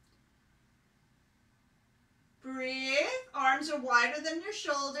 Breathe. Arms are wider than your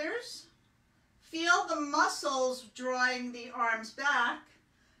shoulders. Feel the muscles drawing the arms back.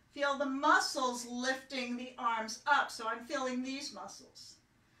 Feel the muscles lifting the arms up. So I'm feeling these muscles.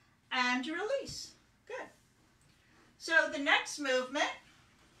 And release. Good. So the next movement,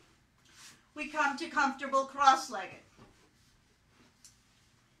 we come to comfortable cross-legged.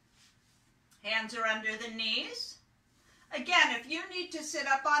 Hands are under the knees. Again, if you need to sit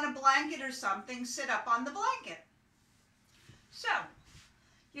up on a blanket or something, sit up on the blanket. So,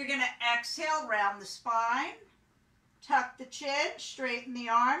 you're going to exhale, round the spine, tuck the chin, straighten the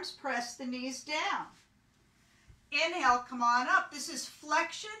arms, press the knees down. Inhale, come on up. This is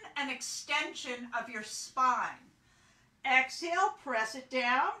flexion and extension of your spine. Exhale, press it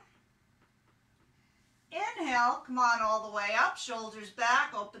down. Inhale, come on all the way up, shoulders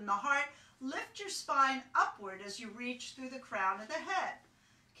back, open the heart. Lift your spine upward as you reach through the crown of the head.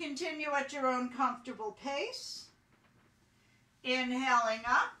 Continue at your own comfortable pace. Inhaling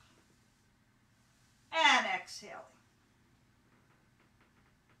up and exhaling.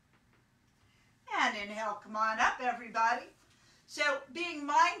 And inhale, come on up, everybody. So being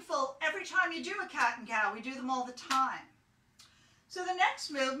mindful every time you do a cat and cow, we do them all the time. So the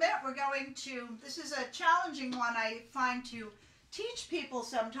next movement, we're going to, this is a challenging one I find to teach people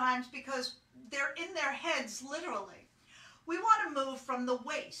sometimes because they're in their heads literally. We want to move from the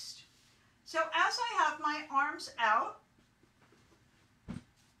waist. So as I have my arms out,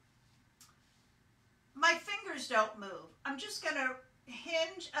 my fingers don't move. I'm just going to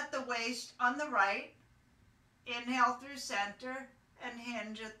hinge at the waist on the right, inhale through center, and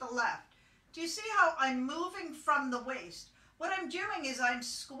hinge at the left. Do you see how I'm moving from the waist? What I'm doing is I'm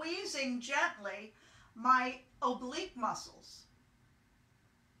squeezing gently my oblique muscles.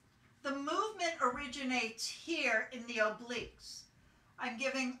 The movement originates here in the obliques. I'm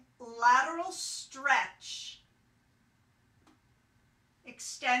giving lateral stretch,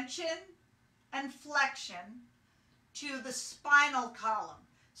 extension, and flexion to the spinal column.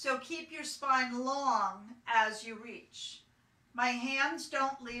 So keep your spine long as you reach. My hands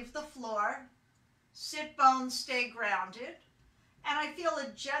don't leave the floor. Sit bones stay grounded. And I feel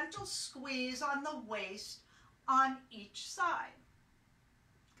a gentle squeeze on the waist on each side.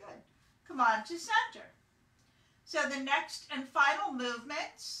 Good. Come on to center. So the next and final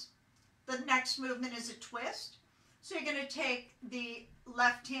movements, the next movement is a twist. So you're going to take the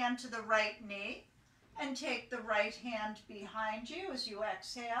left hand to the right knee and take the right hand behind you as you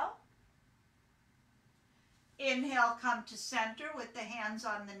exhale. Inhale, come to center with the hands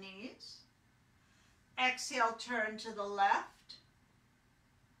on the knees. Exhale, turn to the left.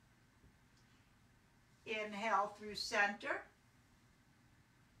 Inhale through center.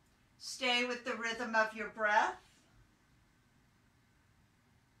 Stay with the rhythm of your breath.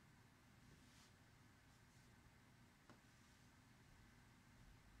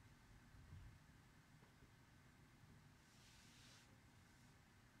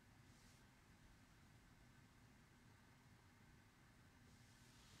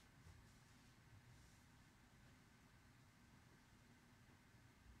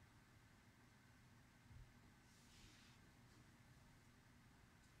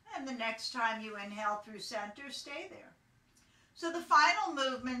 And the next time you inhale through center, stay there. So the final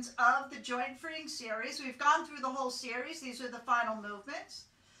movements of the joint freeing series, we've gone through the whole series, these are the final movements,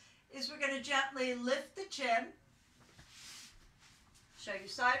 is we're going to gently lift the chin, show you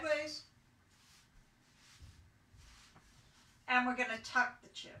sideways, and we're going to tuck the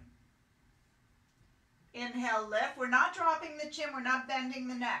chin. Inhale, lift. We're not dropping the chin, we're not bending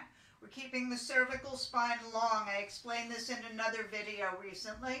the neck. We're keeping the cervical spine long. I explained this in another video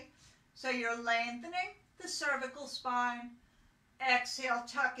recently. So you're lengthening the cervical spine. Exhale,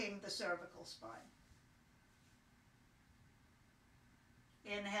 tucking the cervical spine.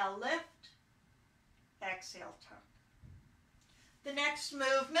 Inhale, lift. Exhale, tuck. The next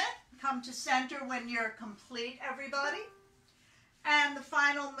movement, come to center when you're complete, everybody. And the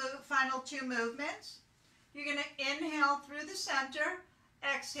final two movements, you're going to inhale through the center.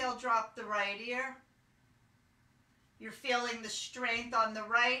 Exhale, drop the right ear. You're feeling the strength on the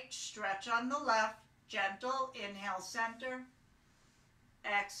right, stretch on the left, gentle, inhale, center.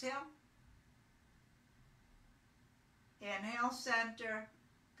 Exhale. Inhale, center,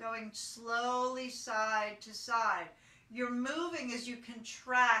 going slowly side to side. You're moving as you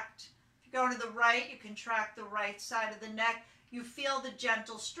contract. If you go to the right, you contract the right side of the neck. You feel the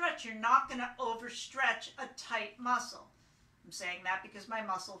gentle stretch. You're not going to overstretch a tight muscle. I'm saying that because my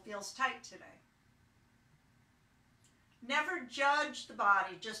muscle feels tight today. Never judge the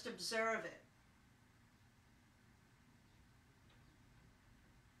body, just observe it.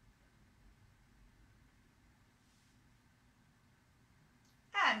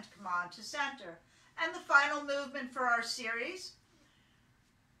 And come on to center. And the final movement for our series.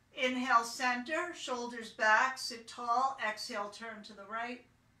 Inhale, center, shoulders back, sit tall. Exhale, turn to the right.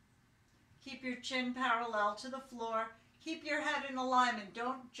 Keep your chin parallel to the floor. Keep your head in alignment.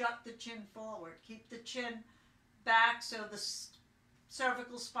 Don't jut the chin forward. Keep the chin back so the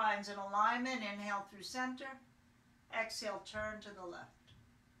Cervical spine's in alignment. Inhale through center. Exhale, turn to the left.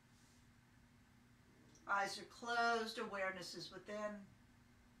 Eyes are closed. Awareness is within.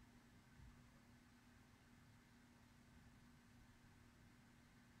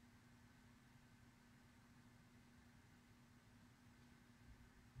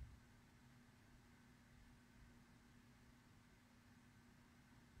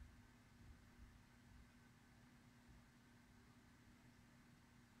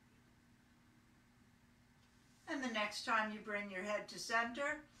 And the next time you bring your head to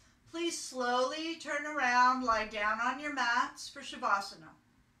center, please slowly turn around, lie down on your mats for Shavasana.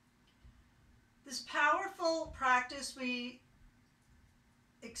 This powerful practice we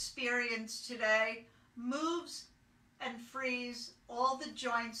experience today moves and frees all the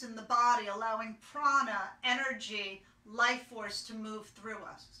joints in the body, allowing prana, energy, life force to move through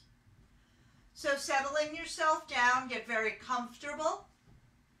us. So settling yourself down, get very comfortable.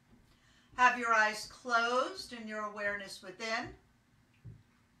 Have your eyes closed and your awareness within.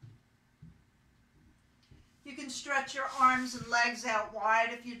 You can stretch your arms and legs out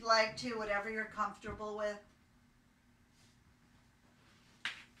wide if you'd like to, whatever you're comfortable with.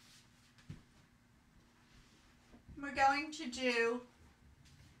 We're going to do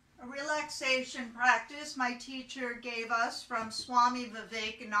a relaxation practice my teacher gave us from Swami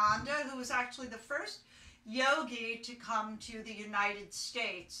Vivekananda, who was actually the first yogi to come to the United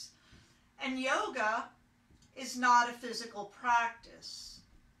States. And yoga is not a physical practice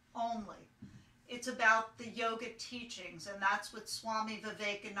only. It's about the yoga teachings, and that's what Swami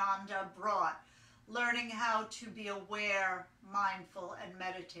Vivekananda brought, learning how to be aware, mindful, and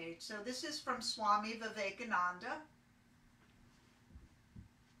meditate. So this is from Swami Vivekananda.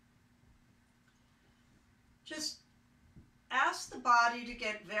 Just ask the body to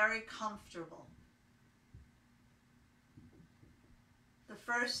get very comfortable. The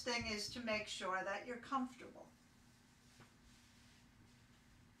first thing is to make sure that you're comfortable.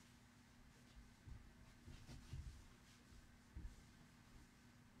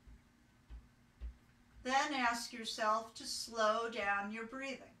 Then ask yourself to slow down your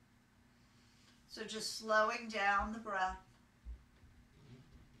breathing. So just slowing down the breath.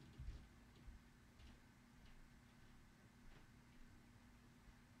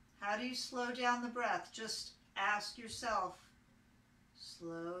 How do you slow down the breath? Just ask yourself,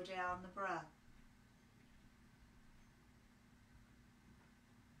 slow down the breath.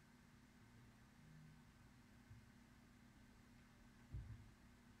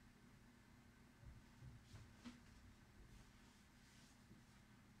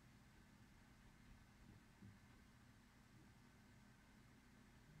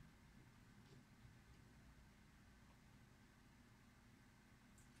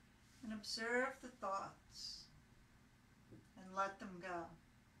 And observe the thoughts and let them go.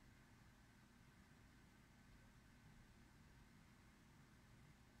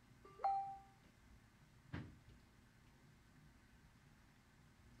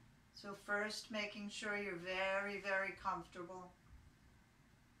 So first, making sure you're very, very comfortable.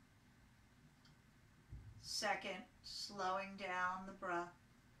 Second, slowing down the breath.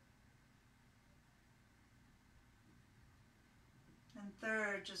 And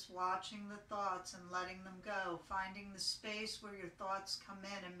third, just watching the thoughts and letting them go, finding the space where your thoughts come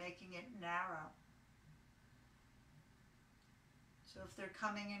in and making it narrow. So if they're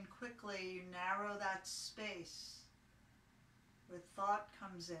coming in quickly, you narrow that space where thought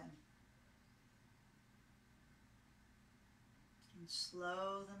comes in. And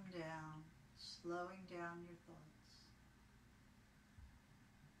slow them down, slowing down your thoughts.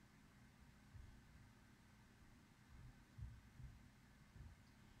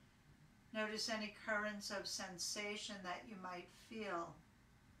 Notice any currents of sensation that you might feel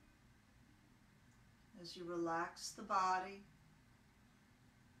as you relax the body,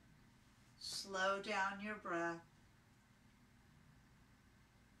 slow down your breath,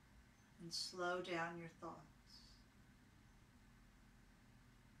 and slow down your thoughts.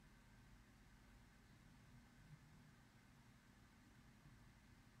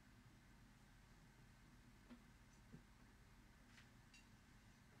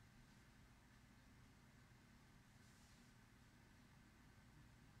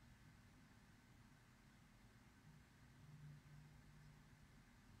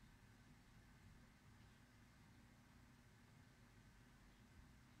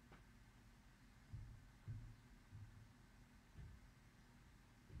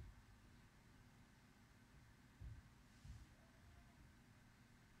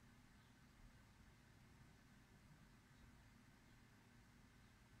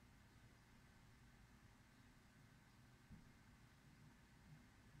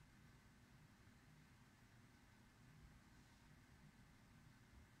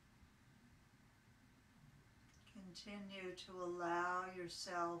 Continue to allow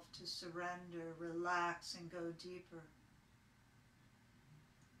yourself to surrender, relax, and go deeper.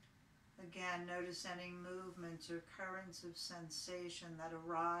 Again, notice any movements or currents of sensation that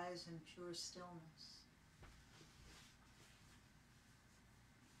arise in pure stillness.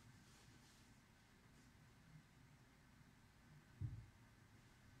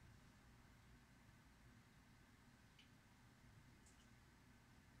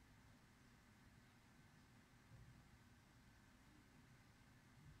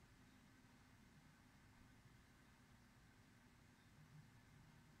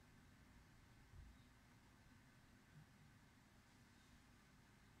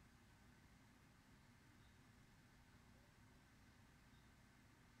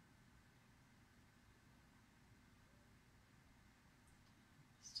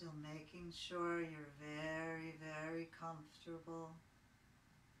 Still making sure you're very, very comfortable.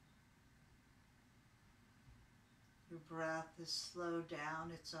 Your breath is slowed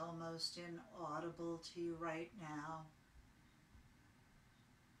down. It's almost inaudible to you right now.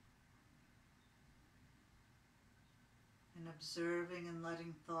 And observing and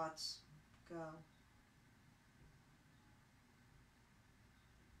letting thoughts go.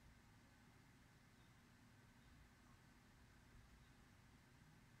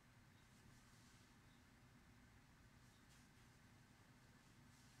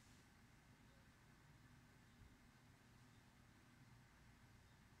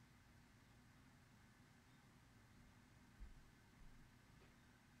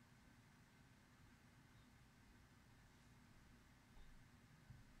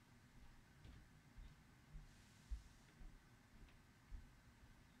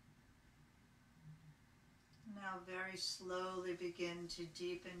 Now very slowly begin to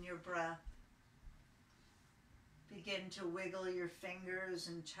deepen your breath. Begin to wiggle your fingers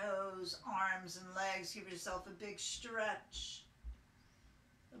and toes, arms and legs. Give yourself a big stretch.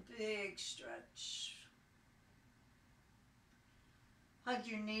 A big stretch. Hug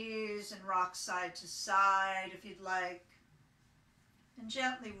your knees and rock side to side if you'd like. And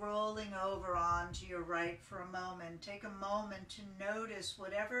gently rolling over onto your right for a moment. Take a moment to notice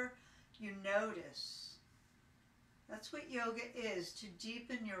whatever you notice. That's what yoga is, to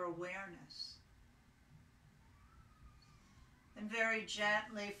deepen your awareness. And very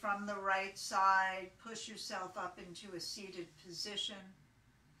gently from the right side, push yourself up into a seated position.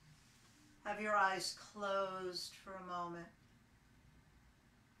 Have your eyes closed for a moment.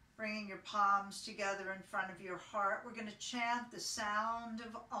 Bringing your palms together in front of your heart, we're going to chant the sound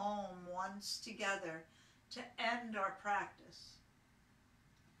of Om once together to end our practice.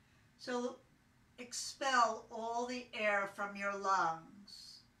 So expel all the air from your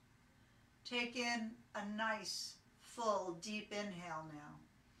lungs. Take in a nice, full, deep inhale now.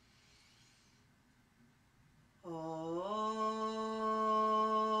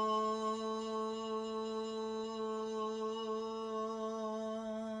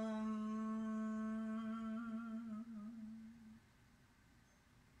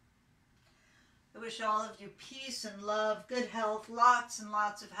 I wish all of you peace and love, good health, lots and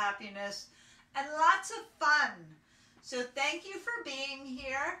lots of happiness, and lots of fun. So thank you for being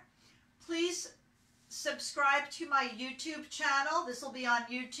here. Please subscribe to my YouTube channel. This will be on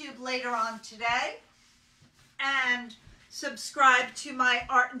YouTube later on today. And subscribe to my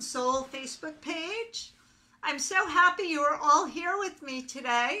Art and Soul Facebook page. I'm so happy you are all here with me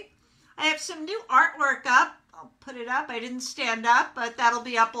today. I have some new artwork up. I'll put it up. I didn't stand up, but that'll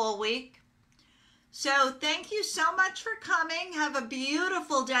be up all week. So thank you so much for coming. Have a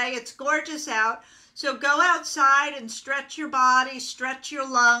beautiful day. It's gorgeous out. So go outside and stretch your body, stretch your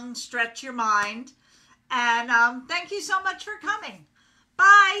lungs, stretch your mind. And thank you so much for coming.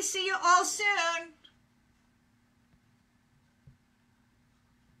 Bye. See you all soon.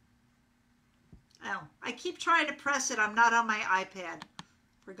 Oh, I keep trying to press it. I'm not on my iPad.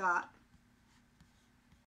 Forgot.